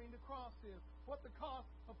bearing the cross is, what the cost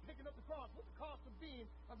of picking up the cross, what the cost of being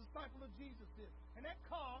a disciple of Jesus is. And that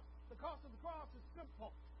cost, the cost of the cross is simple.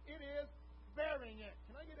 It is bearing it.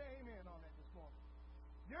 Can I get an amen on that this morning?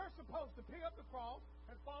 You're supposed to pick up the cross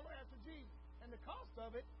and follow after Jesus. And the cost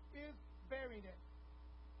of it is bearing it.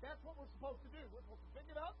 That's what we're supposed to do. We're supposed to pick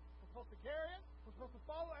it up. We're supposed to carry it. We're supposed to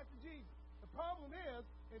follow after Jesus. The problem is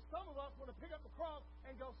some of us want to pick up the cross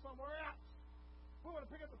and go somewhere else. We want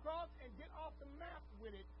to pick up the cross and get off the map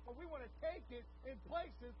with it. Or we want to take it in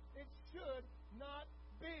places it should not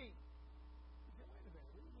be. You say, wait a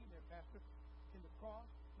minute. What do you mean there, Pastor? Can the cross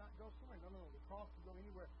not go somewhere? No. The cross can go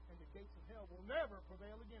anywhere, and the gates of hell will never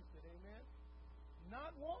prevail against it. Amen?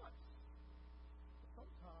 Not once. But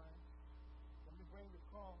sometimes, when we bring the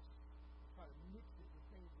cross and try to mix it with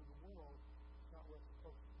things of the world, it's not where it's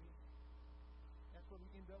supposed to be. That's when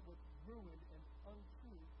we end up with ruined and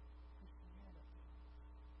untrue Christianity.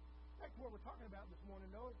 That's what we're talking about this morning,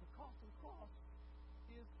 though, is the cost of the cross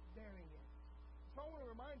is bearing it. So I want to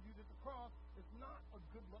remind you that the cross is not a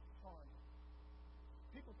good luck charm.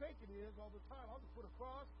 People think it is all the time. I'll just put a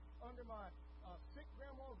cross under my sick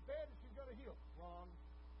grandma's bed and she's going to heal. Wrong.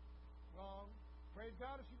 Praise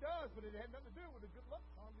God if she does, but it had nothing to do with the good luck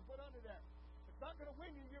charm you put under that. It's not going to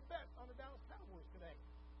win you your bet on the Dallas Cowboys today.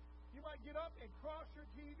 You might get up and cross your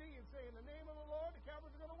TV and say, in the name of the Lord, the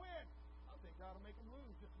Cowboys are going to win. I think God will make them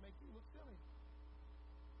lose just to make you look silly.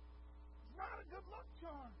 It's not a good luck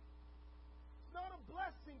charm. It's not a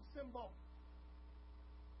blessing symbol.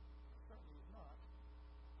 It certainly is not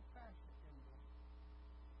a fashion symbol.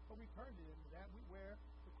 But we turned it into that. We wear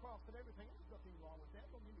the cross and everything. There's nothing wrong with that.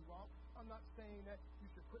 Don't get me wrong. I'm not saying that you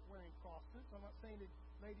should quit wearing crosses. I'm not saying that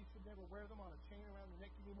ladies should never wear them on a chain around their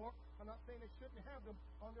neck anymore. I'm not saying they shouldn't have them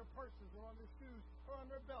on their purses or on their shoes or on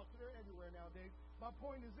their belts. They're everywhere nowadays. My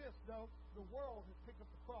point is this, though. The world has picked up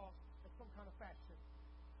the cross as some kind of fashion.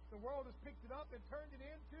 The world has picked it up and turned it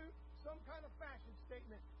into some kind of fashion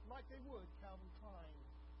statement like they would Calvin Klein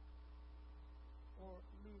or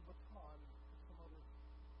Louis Vuitton or some other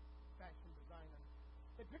fashion designer.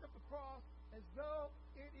 They pick up the cross as though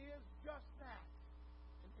it is just that,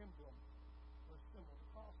 an emblem or a symbol.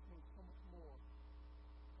 The cross means so much more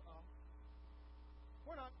to us.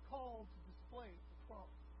 We're not called to display the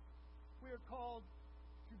cross. We are called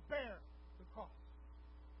to bear the cross,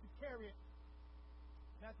 to carry it.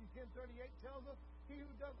 Matthew 10:38 tells us, he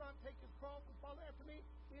who does not take his cross and follow after me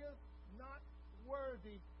is not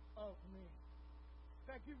worthy of me. In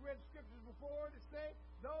fact, you've read scriptures before that say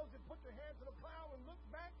those that put their hands to the plow and look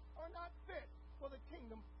back are not fit for the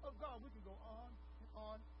kingdom of God. We can go on and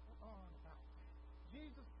on and on about that.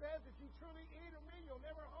 Jesus says, if you truly eat of me, you'll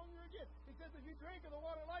never hunger again. He says, if you drink of the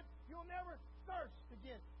water of life, you'll never thirst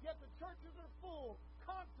again. Yet the churches are full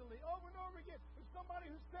constantly, over and over again. There's somebody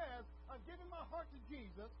who says, I've given my heart to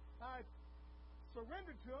Jesus, I've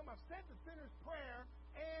surrendered to him, I've said the sinner's prayer,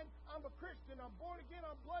 and I'm a Christian, I'm born again,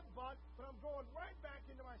 I'm blood-bought, but I'm going right back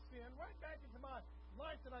into my sin, right back into my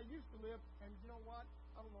life that I used to live, and you know what?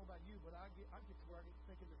 I don't know about you, but I get to where I get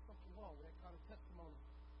thinking there's something wrong with that kind of testimony.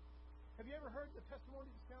 Have you ever heard the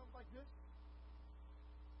testimony that sounds like this?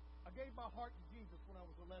 I gave my heart to Jesus when I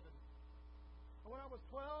was 11. And when I was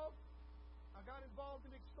 12, I got involved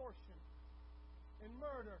in extortion, and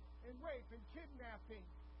murder, and rape, and kidnapping.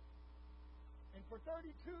 And for 32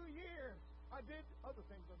 years, I did other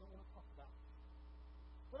things I don't want to talk about.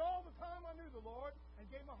 But all the time I knew the Lord and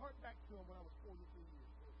gave my heart back to Him when I was 43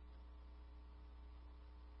 years old.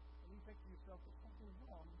 And you think to yourself, there's something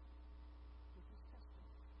wrong with this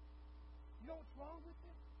testimony. You know what's wrong with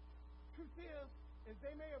it? Truth is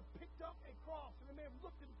they may have picked up a cross and they may have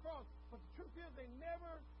looked at the cross, but the truth is they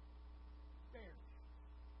never bared it.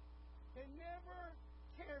 They never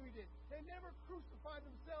carried it. They never crucified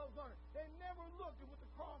themselves on it. They never looked at what the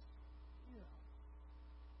cross is.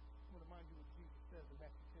 I'm going to remind you what Jesus says in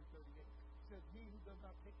Matthew 10:38. He says, "He who does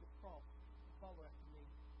not take his cross and follow after me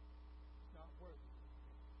is not worthy."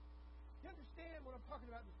 You understand what I'm talking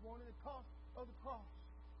about this morning? The cost of the cross.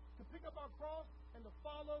 To pick up our cross and to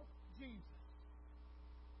follow Jesus.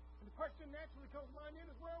 And the question naturally comes to mind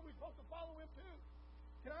is, where are we supposed to follow Him to?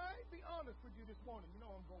 Can I be honest with you this morning? You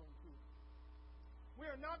know I'm going to. We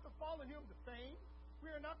are not to follow Him to fame.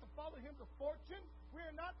 We are not to follow Him to fortune. We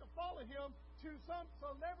are not to follow Him to some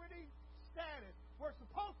celebrity status. We're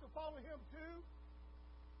supposed to follow Him to,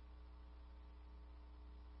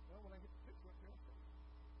 well, when I get the picture up there,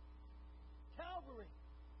 Calvary.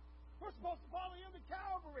 We're supposed to follow Him to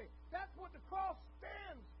Calvary. That's what the cross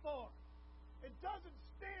stands for. It doesn't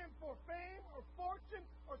stand for fame or fortune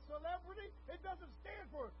or celebrity. It doesn't stand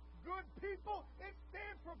for good people. It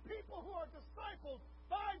stands for people who are disciples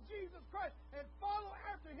by Jesus Christ and follow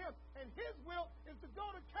after Him. And His will is to go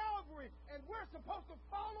to Calvary. And we're supposed to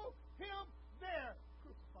follow Him there,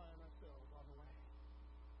 crucifying ourselves on the way.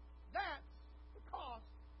 That's the cost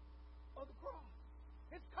of the cross.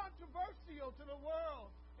 It's controversial to the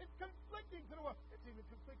world. It's conflicting to the world. It's even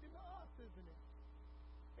conflicting to us, isn't it?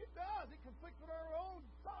 It does. It conflicts with our own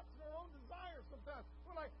thoughts and our own desires sometimes.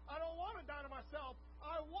 We're like, I don't want to die to myself.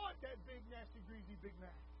 I want that big, nasty, greasy Big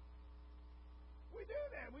Mac. We do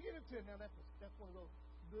that. We get into it. Now, that's one of those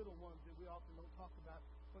little ones that we often don't talk about.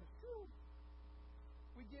 But it's true.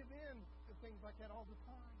 We give in to things like that all the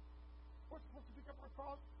time. We're supposed to pick up our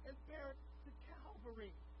cross and bear it to Calvary.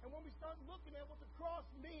 And when we start looking at what the cross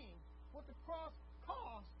means, what the cross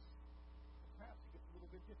costs, perhaps it gets a little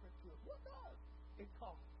bit different to us. What does it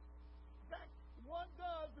cost? In fact, what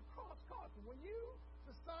does the cross cost? And when you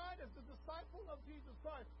decide as a disciple of Jesus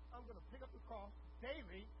Christ, I'm going to pick up the cross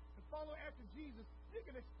daily and follow after Jesus, you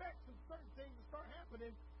can expect some certain things to start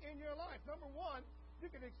happening in your life. Number one, you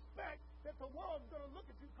can expect that the world is going to look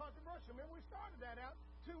at you controversial. Remember, we started that out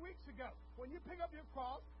 2 weeks ago. When you pick up your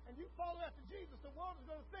cross and you follow after Jesus, the world is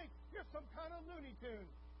going to think you're some kind of Looney Tune.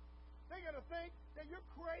 They're going to think that you're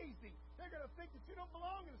crazy. They're going to think that you don't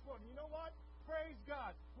belong in this world. And you know what? Praise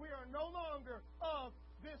God. We are no longer of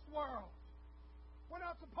this world. We're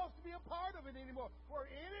not supposed to be a part of it anymore.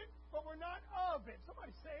 We're in it, but we're not of it.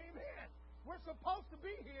 Somebody say amen. We're supposed to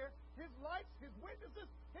be here, His lights, His witnesses,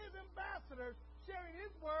 His ambassadors, sharing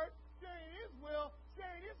His word, sharing His will,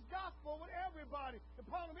 sharing His gospel with everybody. The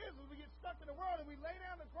problem is we get stuck in the world and we lay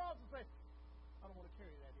down the cross and say, I don't want to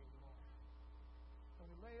carry that anymore. And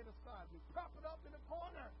we lay it aside. We prop it up in the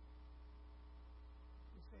corner.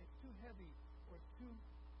 We say it's too heavy or it's too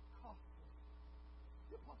costly.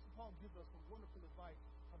 The Apostle Paul gives us some wonderful advice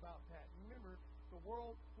about that. Remember, the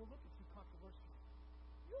world will look at you controversially.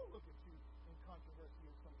 You'll look at you in controversy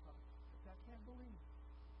in some time. But I can't believe it.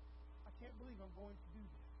 I can't believe I'm going to do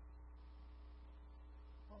this.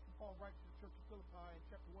 Apostle Paul writes to the church of Philippi in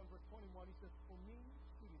chapter 1, verse 21. He says, for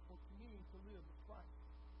to me to live is Christ,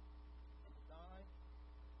 and to die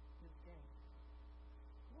is gain.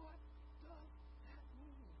 What does that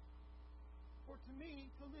mean? For to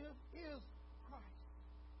me to live is Christ.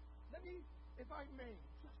 Let me, if I may,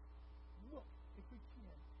 just look, if we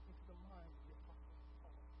can, into the mind of the Apostle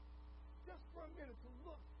Paul. Just for a minute to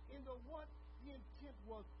look into what the intent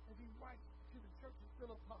was as he writes to the church of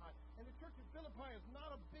Philippi. And the church of Philippi is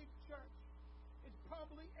not a big church. It's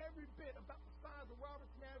probably every bit about the size of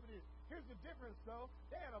Robertson Avenue. Here's the difference, though.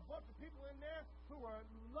 They had a bunch of people in there who were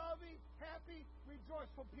loving, happy,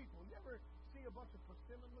 rejoiceful people. You ever see a bunch of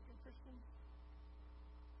persimmon-looking Christians?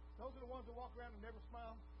 Those are the ones that walk around and never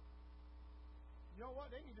smile. You know what?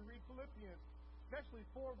 They need to read Philippians, especially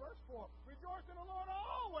 4, verse 4. Rejoice in the Lord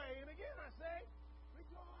always. And again, I say,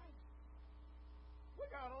 rejoice. We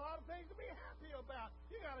got a lot of things to be happy about.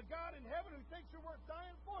 You got a God in heaven who thinks you're worth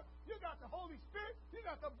dying for. You got the Holy Spirit. You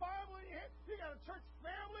got the Bible in your hand. You got a church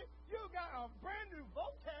family. You got a brand new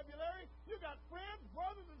vocabulary. You got friends,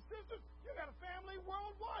 brothers, sisters, you got a family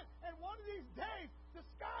worldwide. And one of these days, the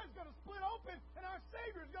sky's going to split open and our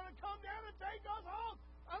Savior's going to come down and take us home.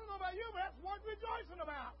 I don't know about you, but that's worth rejoicing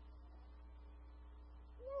about.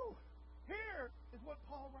 Woo! Here is what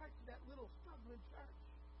Paul writes to that little struggling church.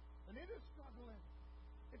 And it is struggling.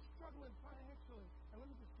 It's struggling financially. And let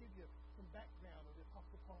me just give you some background of the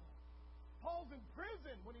Apostle Paul. Paul's in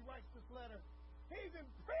prison when he writes this letter. He's in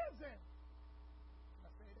prison. Can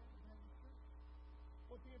I say that?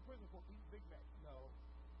 What's he in prison for? Eating Big Mac? No.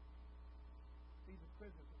 He's in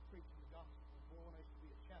prison for preaching the gospel. Boy, when I used to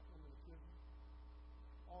be a chaplain in a prison,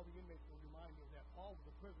 all the inmates would remind me of that. Paul was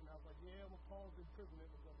in prison. I was like, yeah, well, Paul's in prison.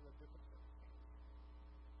 It was under a different circumstance.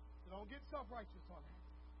 So don't get self-righteous on that.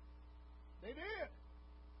 They did.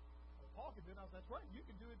 Well, Paul could do it. I was like, that's right. You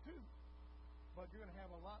can do it too. But you're going to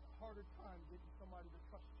have a lot harder time getting somebody to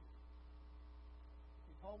trust you.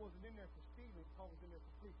 See, Paul wasn't in there for stealing. Paul was in there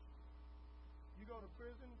for preaching. You go to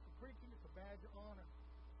prison for preaching, it's a badge of honor.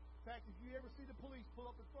 In fact, if you ever see the police pull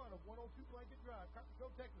up in front of 102 Blanket Drive, Cottonville,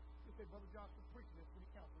 Texas, you'll say, Brother Johnson's preaching at city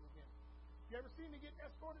council again. If you ever see me get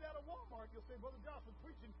escorted out of Walmart, you'll say, Brother Johnson's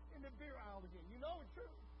preaching in the beer aisle again. You know it's true.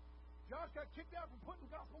 Josh got kicked out from putting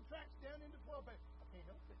gospel tracts down into 12-pack. I can't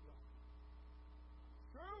help it, y'all.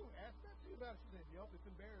 True. Ask Betsy about it. She said, yep, it's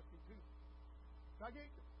embarrassing, too. So I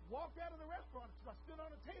walked out of the restaurant because I stood on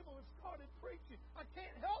a table and started preaching. I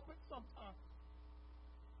can't help it sometimes.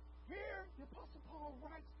 Here, the Apostle Paul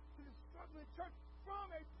writes to the struggling church from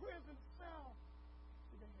a prison cell.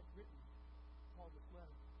 See, they had written Paul this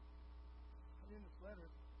letter. And in this letter,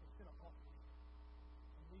 they sent an offering.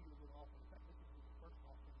 Immediately with an offering. In fact, this is the first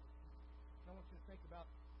offering. And I want you to think about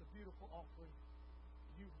the beautiful offering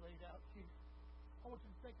you've laid out here. I want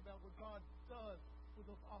you to think about what God does with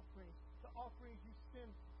those offerings. The offerings you send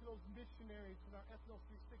to those missionaries in our Ethnos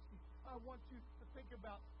 360. I want you to think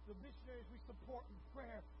about the missionaries we support in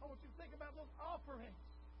prayer. I want you to think about those offerings.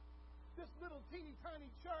 This little teeny tiny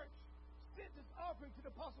church sent this offering to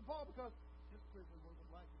the Apostle Paul because his prison wasn't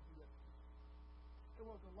like the U.S. It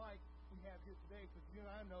wasn't like we have here today, because you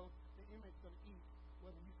and I know the inmate's going to eat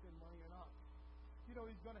whether you send money or not. You know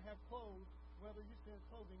he's going to have clothes whether you send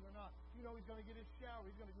clothing or not. You know he's going to get his shower.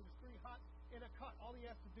 He's going to get his 3 hots in a cot. All he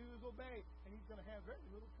has to do is obey, and he's going to have very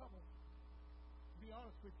little trouble. To be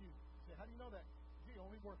honest with you, say, how do you know that? Gee,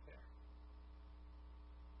 only work there.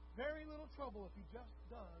 Very little trouble if he just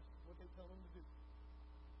does what they tell him to do.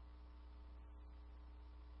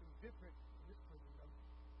 It was different in this prison, though.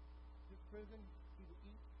 This prison, he would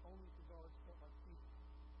eat only if the guards kept on feeding.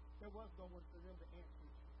 There was no one for them to answer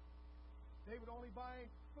to. They would only buy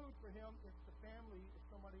food for him if the family, if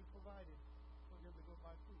somebody provided for him to go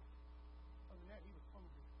buy food. Other than that, he was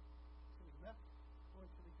hungry. So he left or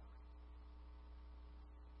until he died.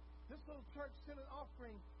 This little church sent an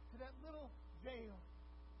offering to that little jail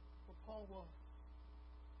where Paul was.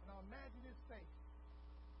 And I'll imagine his face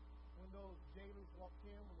when those jailers walked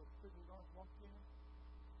in, when those prison guards walked in.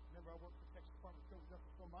 Remember, I worked for Texas Department of Criminal Justice.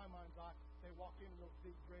 Before my mind's eye, they walked in those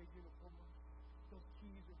big gray uniforms. Those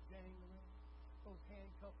keys are dangling. Those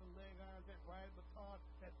handcuffs and leg irons, that riot baton,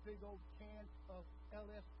 that big old can of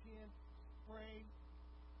LS10 spray.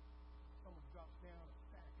 Someone drops down a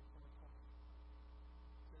sack in front of Paul.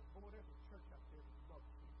 Says, boy, there's a church out there that loves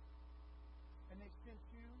you. And they sent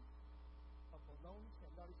you a bologna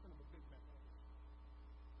sandwich. No, they sent him a Big Mac.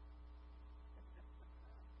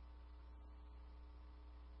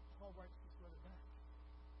 Paul writes this letter back.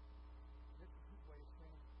 This is his way of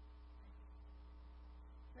saying,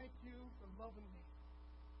 thank you for loving me.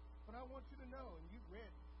 But I want you to know, and you've read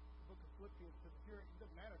the book of Philippians, because it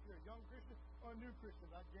doesn't matter if you're a young Christian or a new Christian,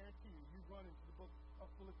 I guarantee you run into the book of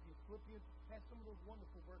Philippians. Philippians has some of those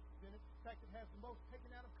wonderful verses in it. In fact, it has the most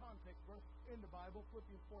taken out of context verse in the Bible,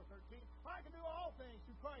 Philippians 4:13. I can do all things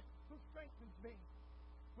through Christ who strengthens me.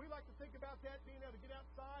 We like to think about that, being able to get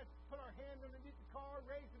outside, put our hand underneath the car,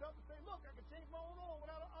 raise it up, and say, look, I can change my own oil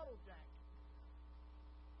without an auto jack.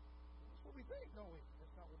 That's what we think, don't we?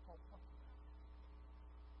 That's not what Paul's talking about.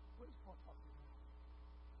 What is Paul talking about?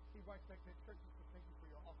 He writes back to that church and says, thank you for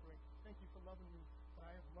your offering. Thank you for loving me. But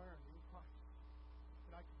I have learned in Christ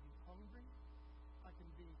that I can be hungry, I can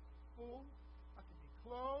be full, I can be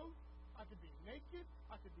clothed, I can be naked,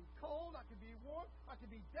 I can be cold, I can be warm, I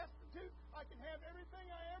can be destitute, I can have everything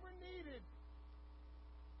I ever needed.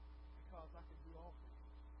 Because I can do all things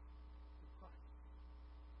through Christ.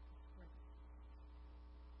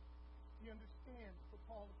 Do you understand what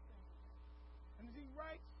Paul is saying? And as he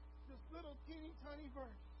writes this little teeny tiny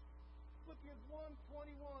verse, Philippians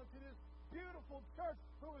 1:21, to this beautiful church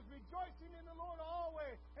who was rejoicing in the Lord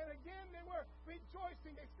always. And again, they were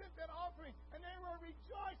rejoicing. They sent that offering, and they were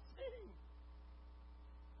rejoicing.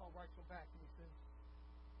 Paul next one back, and he says,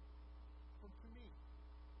 "For to me,"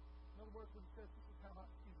 in other words, what he says, this is how I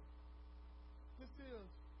feel. This is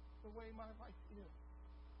the way my life is.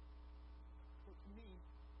 For to me,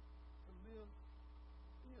 to live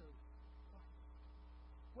is life.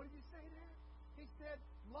 What did he say there? He said,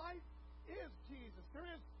 life is Jesus. There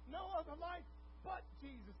is no other life but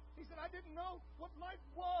Jesus. He said, I didn't know what life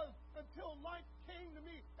was until life came to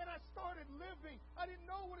me, and I started living. I didn't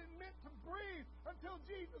know what it meant to breathe until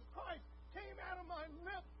Jesus Christ came out of my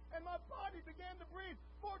lips, and my body began to breathe.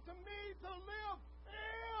 For to me, to live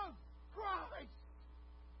is Christ.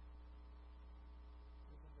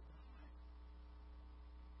 And to die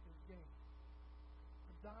is gain.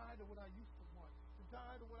 To die to what I used to want. To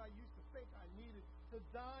die to what I used to think I needed. To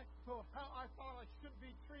die to how I thought I should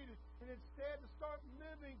be treated. And instead to start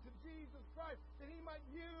living to Jesus Christ. That He might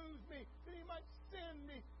use me. That He might send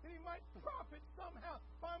me. That He might profit somehow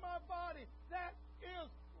by my body. That is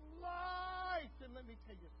life. And let me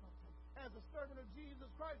tell you something. As a servant of Jesus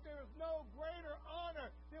Christ, there is no greater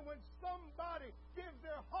honor than when somebody gives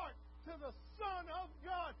their heart to the Son of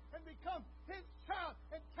God and becomes His child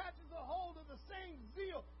and catches a hold of the same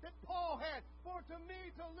zeal that Paul had. For to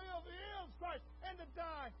me to live is Christ, and to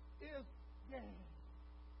die is gain.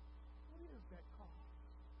 What is that cost?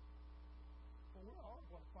 Well, we're all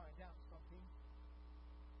going to find out something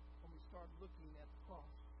when we start looking at the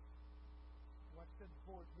cross. Like I said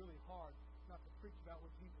before, it's really hard not to preach about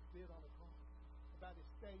what Jesus did on the cross, about His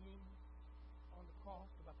sayings on the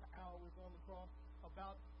cross, about the hours on the cross,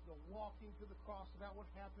 about the walking to the cross, about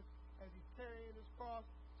what happened as He's carrying His cross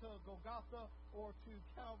to Golgotha or to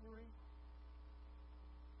Calvary.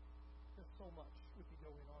 There's so much we could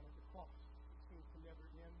go in on at the cross. It seems to never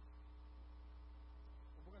end.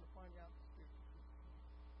 But we're going to find out the spiritual truth.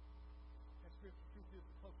 That spiritual truth is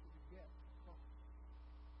the closer we get to the cross.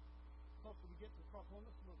 The closer we get to the cross, well,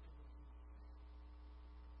 let's look at this.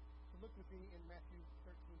 So look with me in Matthew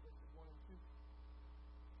 13, verses 1 and 2.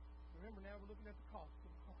 Remember, now we're looking at the cost of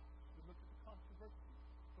the cross. We look at the controversy.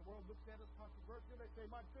 The world looks at us controversial. They say,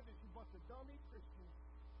 my goodness, you bunch of dummy Christians.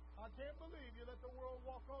 I can't believe you let the world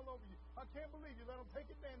walk all over you. I can't believe you let them take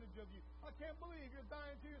advantage of you. I can't believe you're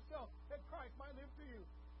dying to yourself that Christ might live through you.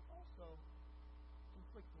 Also,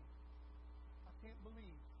 conflicting. I can't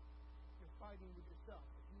believe you're fighting with yourself.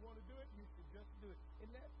 If you want to do it, you should just do it.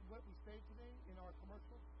 Isn't that what we say today in our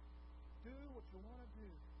commercials? Do what you want to do.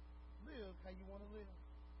 Live how you want to live.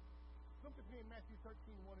 Look at me in Matthew 13,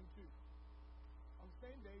 1 and 2. On the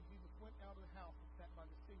same day, Jesus went out of the house and sat by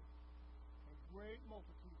the sea. And great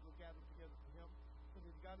multitudes were gathered together to Him. So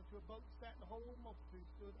they got into a boat, sat, and the whole multitude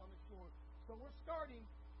stood on the shore. So we're starting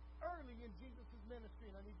early in Jesus' ministry,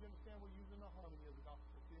 and I need you to understand we're using the harmony of the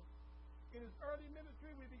gospel here. In His early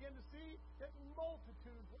ministry, we begin to see that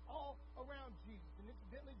multitudes were all around Jesus. And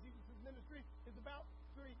incidentally, Jesus' ministry is about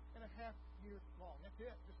 3.5 years long. That's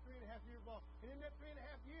it, just 3.5 years long. And in that 3.5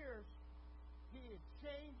 years, He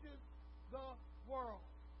changes the world.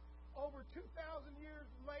 Over 2,000 years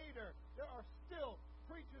later, there are still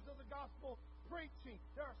preachers of the gospel preaching.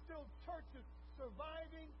 There are still churches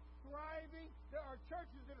surviving, thriving. There are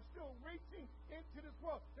churches that are still reaching into this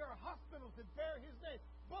world. There are hospitals that bear His name.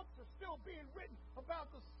 Books are still being written about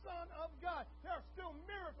the Son of God. There are still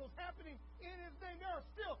miracles happening in His name. There are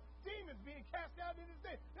still demons being cast out in His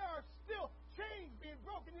name. There are still chains being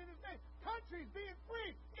broken in His name. Countries being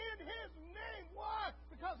free in His name. Why?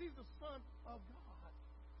 Because He's the Son of God.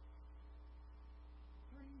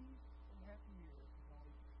 3.5 years is all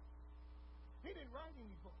He did. He didn't write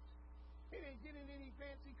any books. He didn't get in any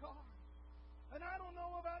fancy cars. And I don't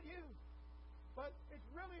know about you, but it's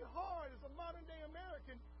really hard as a modern-day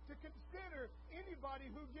American to consider anybody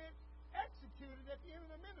who gets executed at the end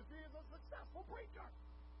of the ministry as a successful preacher.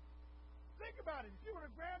 Think about it. If you were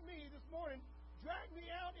to grab me this morning, drag me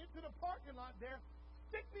out into the parking lot there,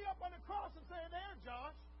 stick me up on the cross and say, there,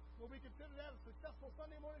 Josh, will we consider that a successful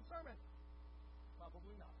Sunday morning sermon?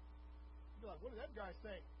 Probably not. You'd be like, what did that guy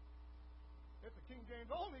say? It's a King James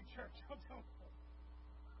only church. No.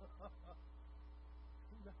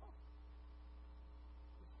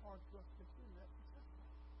 It's hard for us to consider that successful.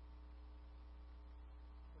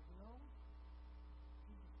 But you know,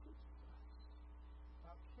 Jesus teaches us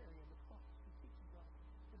about carrying the cross. He teaches us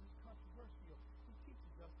that it's controversial. He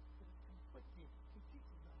teaches us that it's conflicting. He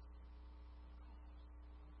teaches us the cost.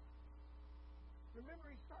 Remember,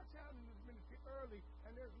 He starts out in His ministry early,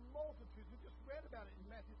 and there's multitudes. We just read about it in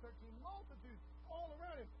Matthew 13. Multitudes all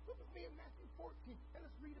around Him. Look with me in Matthew 14, and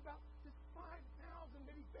let's read about this 5,000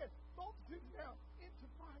 that He fed. Multitudes now into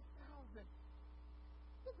 5,000.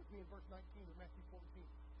 Look with me in verse 19 of Matthew 14.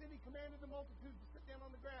 Then He commanded the multitudes to sit down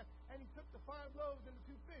on the grass, and He took the 5 loaves and the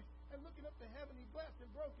 2 fish, looking up to heaven, he blessed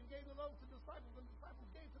and broke and gave the loaves to the disciples, and the disciples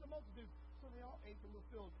gave to the multitude. So they all ate and were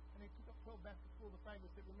filled, and they took up 12 baskets full of the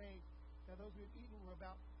fragments that remained. Now those who had eaten were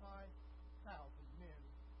about 5,000 men,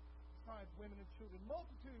 besides women and children.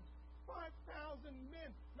 Multitudes, 5,000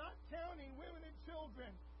 men, not counting women and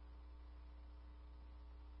children.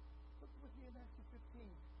 Look with me in Matthew 15.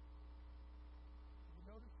 Did you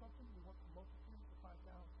notice something? We went from multitudes to 5,000.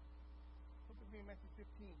 Look with me in Matthew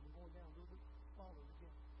 15. We're going down a little bit smaller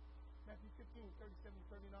again. Matthew 15, 37 to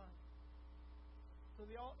 39. So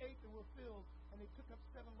they all ate and were filled, and they took up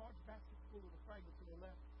 7 large baskets full of the fragments that were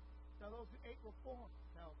left. Now those who ate were 4,000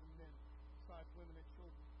 men, besides women and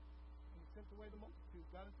children. And he sent away the multitude,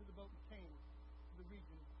 got into the boat, and came to the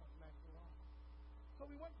region of Magdala. So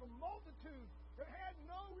we went from multitude that had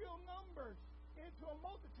no real numbers into a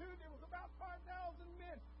multitude that was about 5,000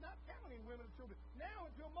 men, not counting women and children. Now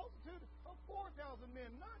into a multitude of 4,000 men,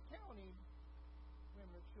 not counting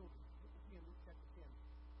women and children. Look at me in Luke chapter 10.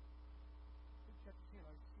 Luke chapter 10,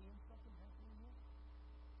 are you seeing something happening here?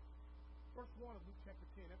 Verse 1 of Luke chapter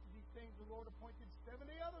 10. After these things, the Lord appointed 70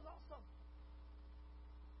 others also.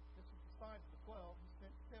 This was besides the 12. He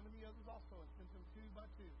sent 70 others also and sent them 2 by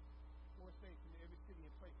 2 for faith into every city and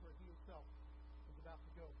place where he himself was about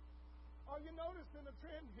to go. Are you noticing the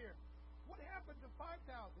trend here? What happened to 5,000?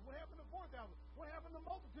 What happened to 4,000? What happened to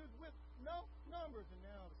multitudes with no numbers? And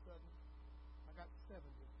now all of a sudden, I got 70.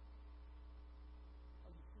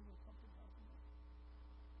 Are you seeing something happening?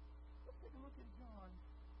 Let's take a look at John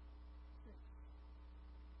 6.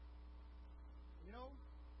 You know,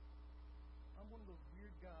 I'm one of those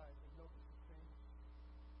weird guys that notices things.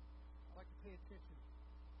 I like to pay attention.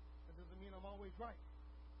 That doesn't mean I'm always right.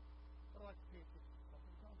 But I like to pay attention to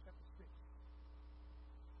something. John chapter 6.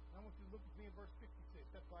 And I want you to look at me in verse 66.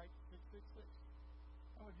 That's right, 666.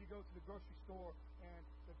 How many of you go to the grocery store and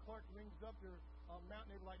the clerk rings up your amount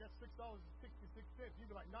and they're like, that's $6.66.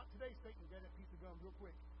 You'd be like, not today, Satan. Get that piece of gum real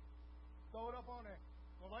quick. Throw it up on there.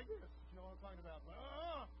 Go like this. You know what I'm talking about.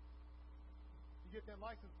 You get that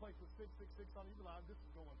license plate with 666 on it. You realize this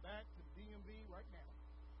is going back to the DMV right now.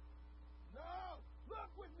 No!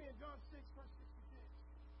 Look with me in John 6, verse 66.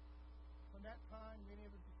 From that time, many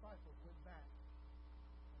of his disciples went back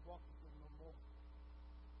and walked with him no more.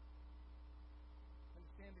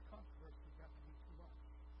 Understand the controversy got to be too much.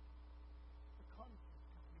 The conflict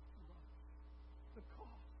got to be too much. The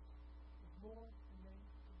cost is more than they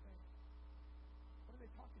could bear. What are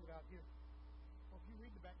they talking about here? Well, if you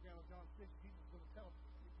read the background of John 6, Jesus is going to tell us,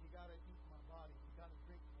 you got to eat my body, you got to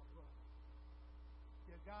drink my blood.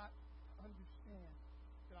 You got to understand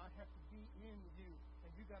that I have to be in you,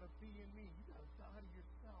 and you got to be in me. You got to die to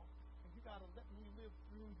yourself, and you got to let me live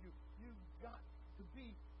through you. You've got to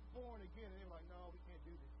be born again. And they're like, no, we can't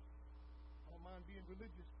do this. I don't mind being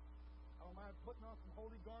religious. I don't mind putting on some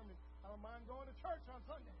holy garments. I don't mind going to church on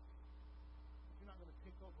Sunday. But you're not going to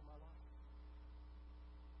take over my life.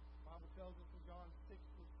 The Bible tells us in John 6,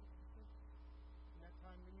 verse 66, in that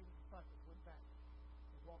time many of the disciples went back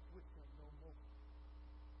and walked with him no more.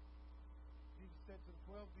 Jesus said to the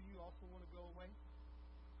 12, do you also want to go away?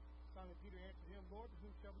 Simon Peter answered him, Lord, to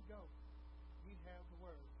whom shall we go? We have the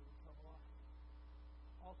words of eternal life.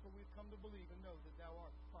 Also we have come to believe and know that thou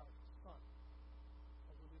art the Christ, the Son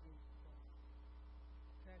of the living God.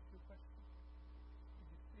 Can I ask you a question? Did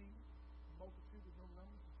you see a multitude with no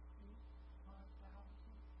numbers? Did you see 5,000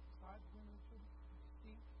 besides women and children? Did you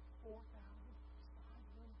see 4,000 besides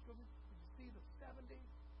women and children? Did you see the 70? And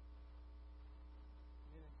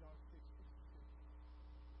then in John 6:66,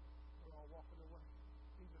 we're all walking away.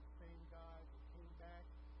 These are the same guys that came back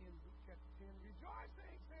in Luke chapter 10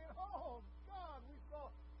 rejoicing, saying, oh, God, we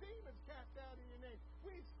saw demons cast out in your name.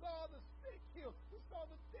 We saw the sick healed. We saw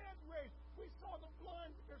the dead raised. We saw the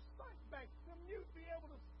blind get their sight back. The mute be able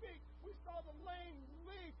to speak. We saw the lame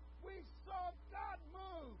leap. We saw God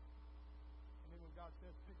move. And then when God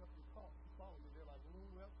says, pick up your cross and follow me, they're like,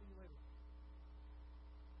 well, see you later. I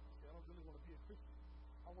say, I don't really want to be a Christian.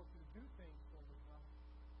 I want you to do things for me, God.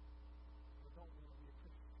 But I don't want to be a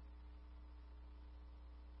Christian.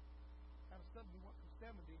 Kind of suddenly went from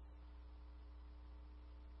 70 to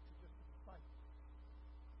just a disciple.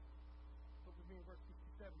 Look with me in verse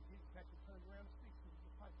 67. Jesus actually turned around and speaks to his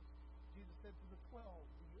disciples. Jesus said to the 12,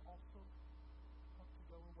 do you also want to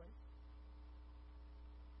go away?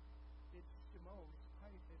 It's Shimon,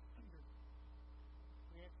 it's Peter.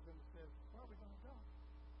 He answers them and says, where are we going to go?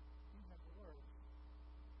 You have the word of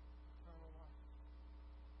eternal life.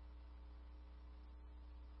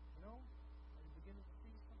 You know, are you beginning to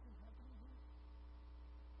see something happening here?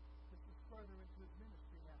 This is further into his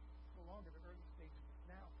ministry now. It's no longer the early stages. It's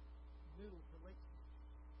now middle to late stages.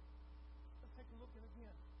 Let's take a look at it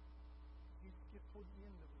again. get toward the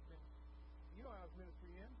end of his ministry. You know how his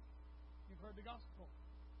ministry ends. You've heard the gospel.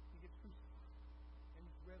 He gets crucified and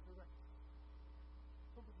he's resurrected.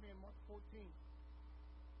 Look with me in Mark 14.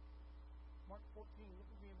 Mark 14, look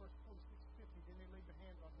with me in verse 46 to 50. Then they laid their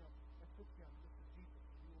hands on him and took him. This is Jesus,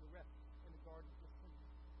 who ruled the rest in the garden of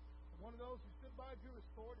Gethsemane. And one of those who stood by drew his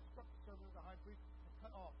sword and struck the servant of the high priest and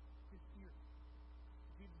cut off his ear.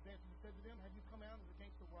 Jesus answered and said to them, have you come out as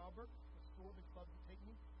against a robber, with sword and club to take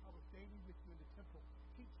me? I was daily with you in the temple,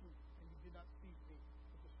 teaching, and you did not seize me.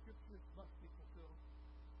 But the scriptures must be fulfilled.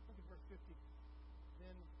 Look at verse 50.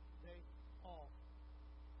 Then they all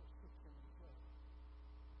forsook him and fled.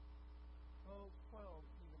 Oh, 12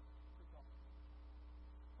 even took off.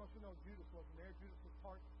 Of course, you know Judas wasn't there. Judas was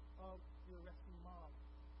part of the arresting mob.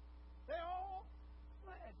 They all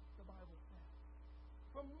fled, the Bible says.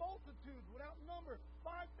 From multitudes without number,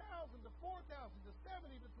 5,000 to 4,000 to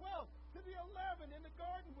 70 to 12 to the 11 in the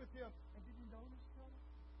garden with him. And did you notice, brother?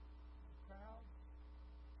 The crowd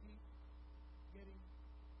keeps getting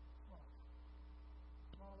smaller.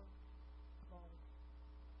 Smaller, smaller,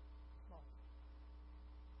 smaller.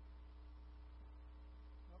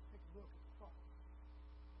 Now let's take a look at the cross.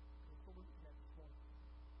 That's what we're looking at this morning.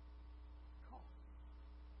 The cost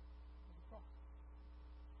of the cross.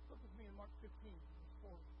 Look with me in Mark 15.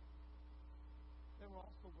 There were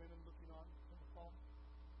also women looking on from afar,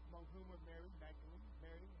 among whom were Mary Magdalene,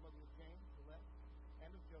 Mary, the mother of James, the Less,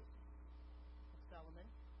 and of Joseph, and Salome.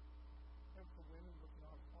 There were some women looking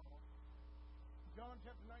on afar off. John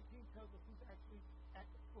chapter 19 tells us who's actually at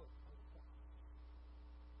the foot of the cross.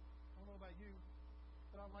 I don't know about you,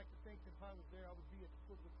 but I'd like to think that if I was there, I would be at the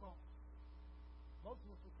foot of the cross. Most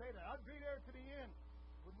of us would say that. I'd be there to the end.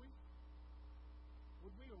 Would we?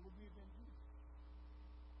 Would we, or would we have been Jesus?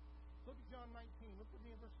 Look at John 19. Look with me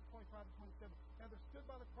in verses 25 to 27. Now there stood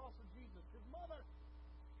by the cross of Jesus his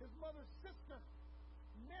mother's sister,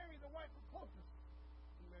 Mary, the wife of Clopas,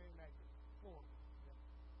 and Mary Magdalene. Four of them.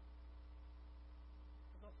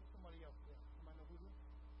 There's also somebody else there. You might know who it is.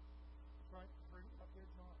 That's right. Bring it up there,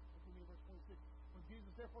 John. Look with me in verse 26. When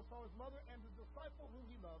Jesus therefore saw his mother and the disciple whom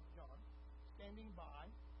he loved, John, standing by,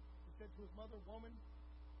 he said to his mother, Woman,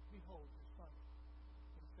 behold your son.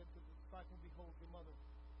 And he said to the disciple, Behold your mother.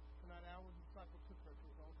 From that hour, the disciple took her to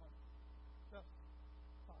his own home. Just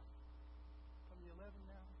five. From the 11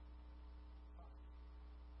 now, five.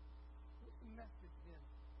 What's the message then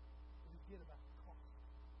that we get about the cost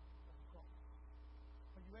of the cross?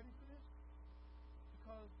 Are you ready for this?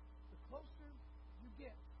 Because the closer you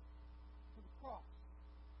get to the cross,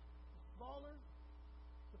 the smaller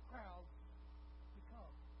the crowd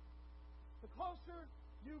becomes. The closer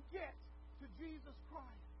you get to Jesus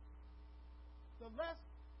Christ, the less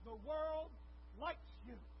the world likes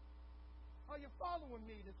you. Are you following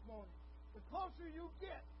me this morning? The closer you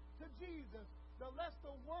get to Jesus, the less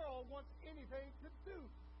the world wants anything to do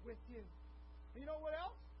with you. And you know what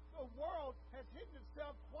else? The world has hidden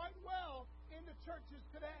itself quite well in the churches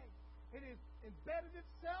today. It has embedded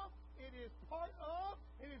itself. It is part of.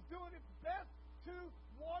 It is doing its best to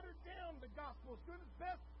water down the gospel. It's doing its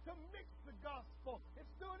best to mix the gospel. It's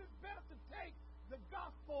doing its best to take the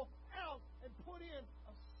gospel out and put in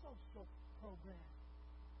a social program.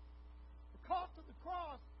 The cost of the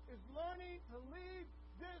cross is learning to leave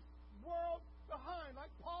this world behind.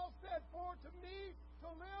 Like Paul said, for to me to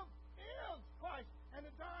live is Christ and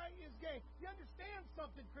to die is gain. You understand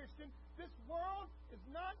something, Christian? This world is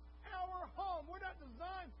not our home. We're not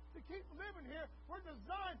designed to keep living here. We're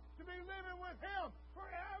designed to be living with Him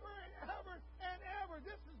forever and ever and ever.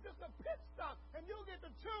 This is just a pit stop, and you'll get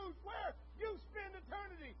to choose where you spend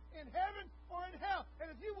eternity, in heaven or in hell. And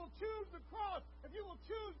if you will choose the cross, if you will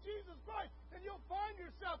choose Jesus Christ, then you'll find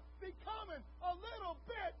yourself becoming a little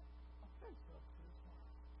bit offensive to this world.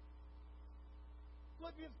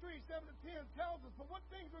 Philippians 3, 7 to 10 tells us, but what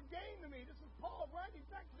things are gain to me? This is Paul writing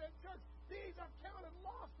back to that church. These I've counted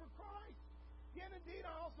loss for Christ. Yet indeed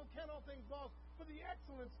I also count all things lost for the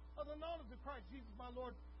excellence of the knowledge of Christ Jesus my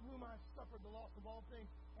Lord, through whom I have suffered the loss of all things,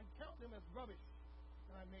 and count them as rubbish,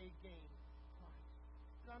 that I may gain Christ.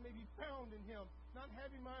 That I may be found in Him, not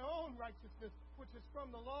having my own righteousness, which is from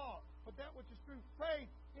the law, but that which is through faith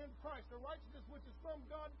in Christ, the righteousness which is from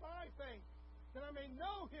God by faith, that I may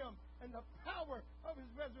know Him and the power of His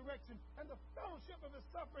resurrection and the fellowship of His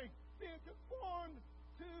suffering, being conformed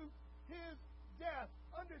to His death.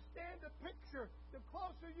 Understand the picture. The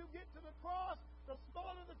closer you get to the cross, the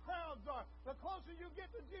smaller the crowds are. The closer you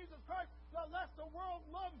get to Jesus Christ, the less the world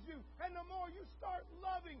loves you. And the more you start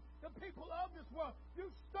loving the people of this world,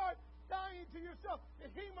 you start dying to yourself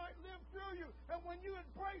that He might live through you. And when you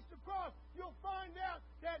embrace the cross, you'll find out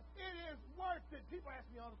that it is worth it. People ask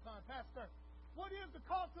me all the time, Pastor, What is the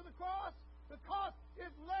cost of the cross? The cost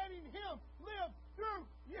is letting Him live through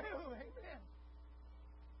you. Amen.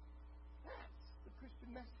 That's the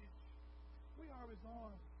Christian message. We are His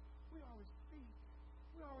arms. We are His feet.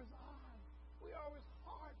 We are His eyes. We are His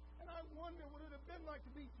heart. And I wonder what it would have been like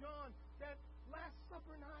to be John that Last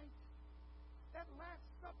Supper night. That Last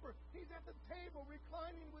Supper. He's at the table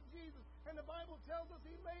reclining with Jesus. And the Bible tells us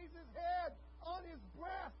He lays His head on His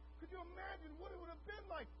breast. Could you imagine what it would have been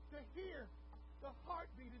like to hear the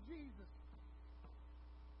heartbeat of Jesus?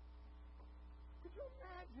 Could you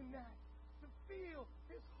imagine that? To feel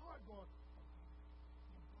His heart going.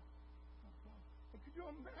 And could you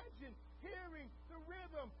imagine hearing the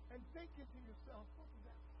rhythm and thinking to yourself, what was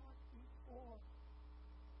that heart beat for?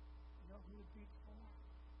 You know who it beats for?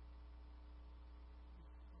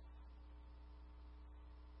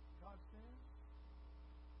 God says,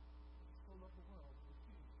 He so loved the world that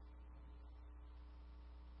He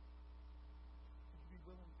would you be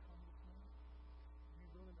willing to come this morning? Would you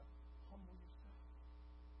be willing to humble yourself?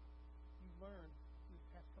 You've learned through the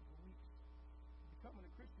past couple of weeks, becoming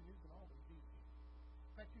a Christian isn't always easy.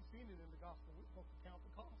 In fact, you've seen it in the gospel. We're supposed to count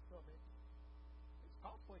the cost of it. It's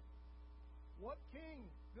costly. What king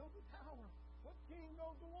builds a tower? What king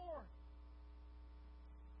goes to war?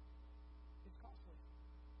 It's costly.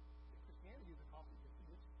 If Christianity is a costly gift,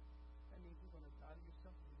 it is. That means you're going to die to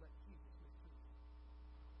yourself and you let Jesus live through you.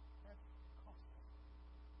 That's costly.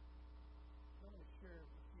 So I'm going to share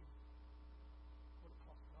with you what it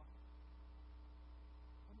cost God.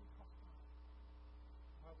 What did it cost God?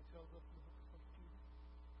 The Bible tells us in the book of 1 Peter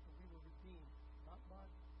that we were redeemed not by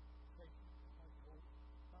faith, not by gold,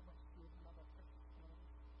 not by silver, not by precious stones,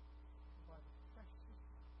 but by the precious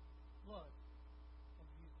blood of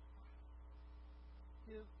Jesus Christ.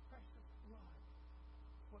 His precious blood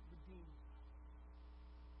is what redeems us.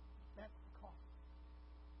 That's the cost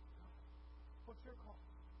of God. What's your cost?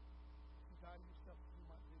 You die to yourself so you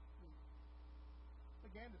might live through you.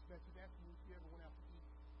 I began this message asking you if you ever went out to eat.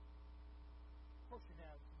 Of course you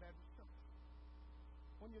have. It's a Baptist church.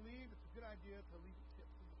 When you leave, it's a good idea to leave a tip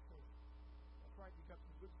in the floor. That's right, you got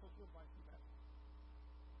some good social advice from that.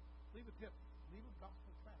 Leave a tip. Leave a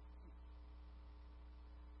gospel tract.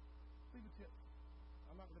 Leave a tip.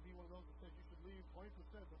 I'm not going to be one of those that says you should leave 20%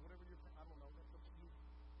 of whatever you're paying. I don't know. That's up to you.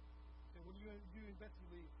 And when you invest,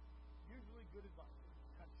 you leave. Usually good advice.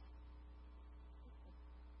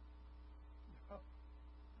 No,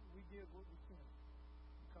 we give what we can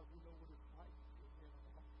because we know what it's like to give in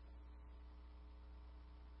our heart.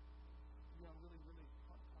 We are really, really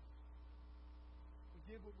hard times. We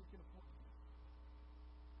give what we can afford to give.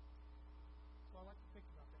 So I like to think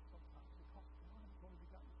about that sometimes. It costs God His only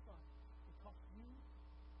begotten Son. It costs you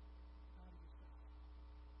out of yourself.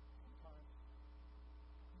 Sometimes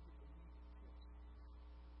you get to leave a tip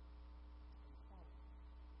and follow.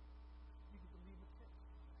 You get to leave a tip.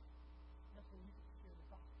 That's when you get to share the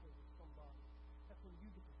gospel with somebody. That's when you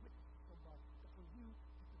get to witness to somebody. That's when you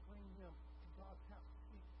get to bring them to God's house to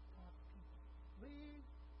see God's people. Leave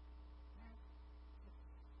that tip.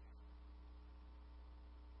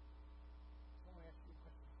 So I want to ask you a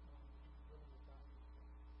question this morning. Would you be willing to die yourself?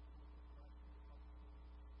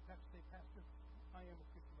 Pastor say, Pastor, I am a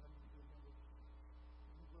Christian, but I need to be a member of the church.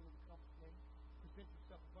 Are you willing to come today? Present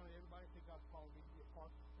yourself in front of everybody. Say, God's calling me to be a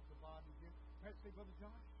part of the body here. Pastor say, Brother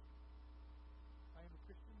Josh, I am a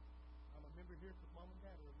Christian. I'm a member here because Mom and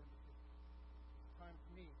Dad are a member here. It's time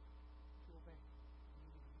for me to obey. You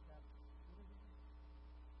need to be baptized.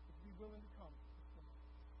 Would you be willing to come?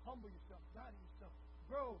 Humble yourself. Die to yourself.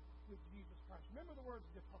 Grow with Jesus Christ. Remember the words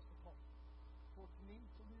of the Apostle Paul. For to me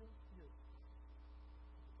to live here,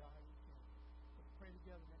 to die with Him. Let's pray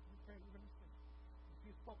together. After we pray, we're going to sing. If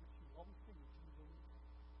He has spoken to you, while we sing it, you will.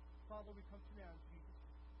 Father, we come to you now in Jesus'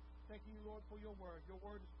 name. Thanking you, Lord, for your word. Your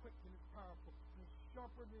word is quick and it's powerful. And it's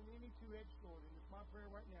sharper than any two-edged sword. And it's my prayer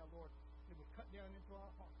right now, Lord, it will cut down into our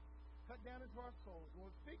hearts. Cut down into our souls.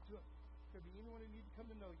 Lord, speak to us. If there be anyone who needs to come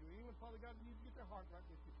to know you, anyone, Father God, who needs to get their heart right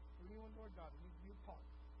with you, or anyone, Lord God, who needs to be a part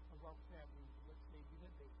of Robertson Avenue, let's say be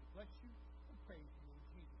that day. We bless you and praise you in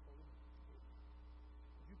Jesus' holy name.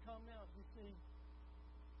 Would you come now as we sing?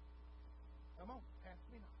 Come on, pass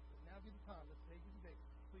me not. But now be the time. Let's say you today.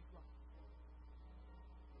 Please rock.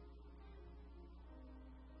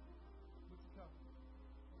 Would you come?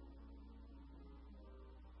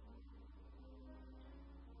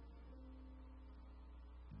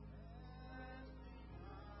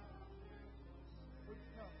 Would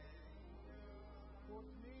you come? For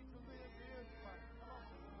me to live is Christ. Come on.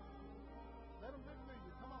 Let Him live through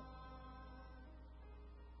you. Come on.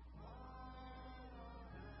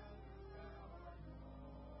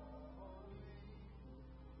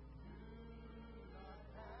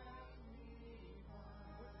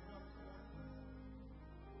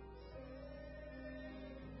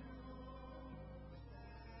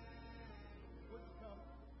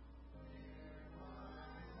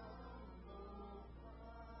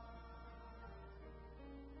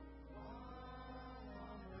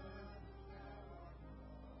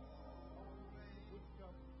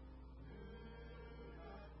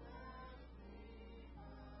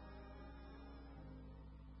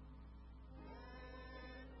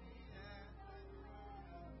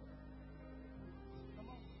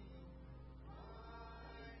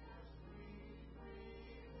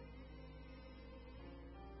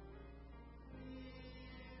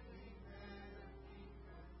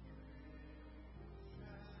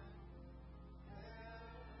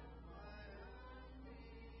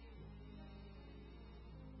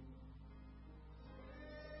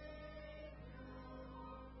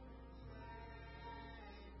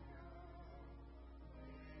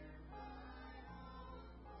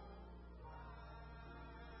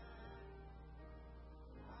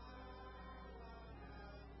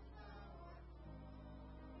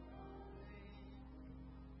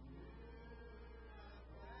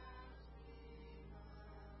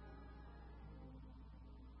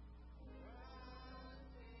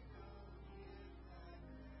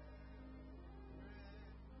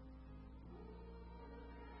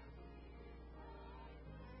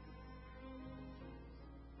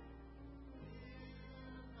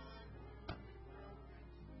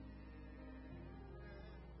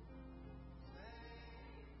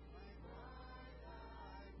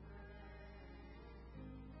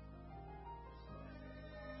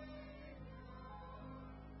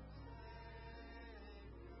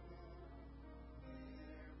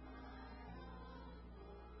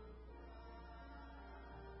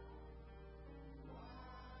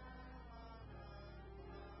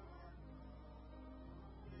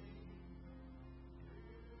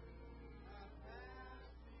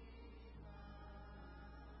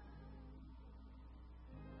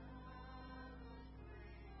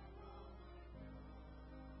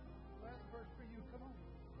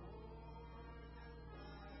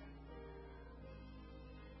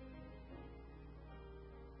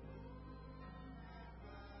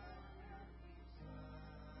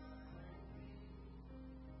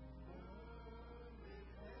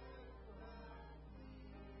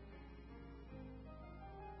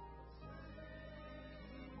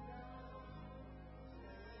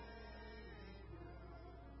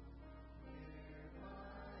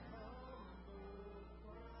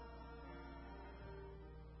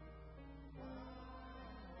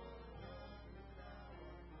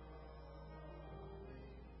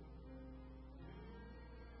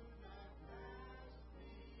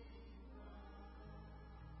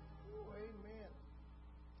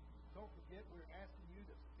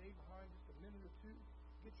 stay behind just a minute or two.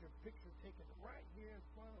 Get your picture taken right here in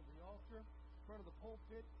front of the altar, in front of the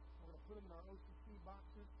pulpit. We're going to put them in our OCC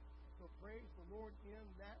boxes. So praise the Lord in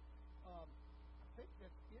that. I think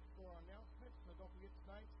that's it for our announcements. So don't forget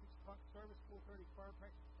tonight, 6 o'clock service, 4:30 fire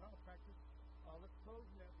practice, trial practice. Let's close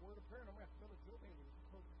in that word of prayer. And I'm going to have to go to Joe Bailey.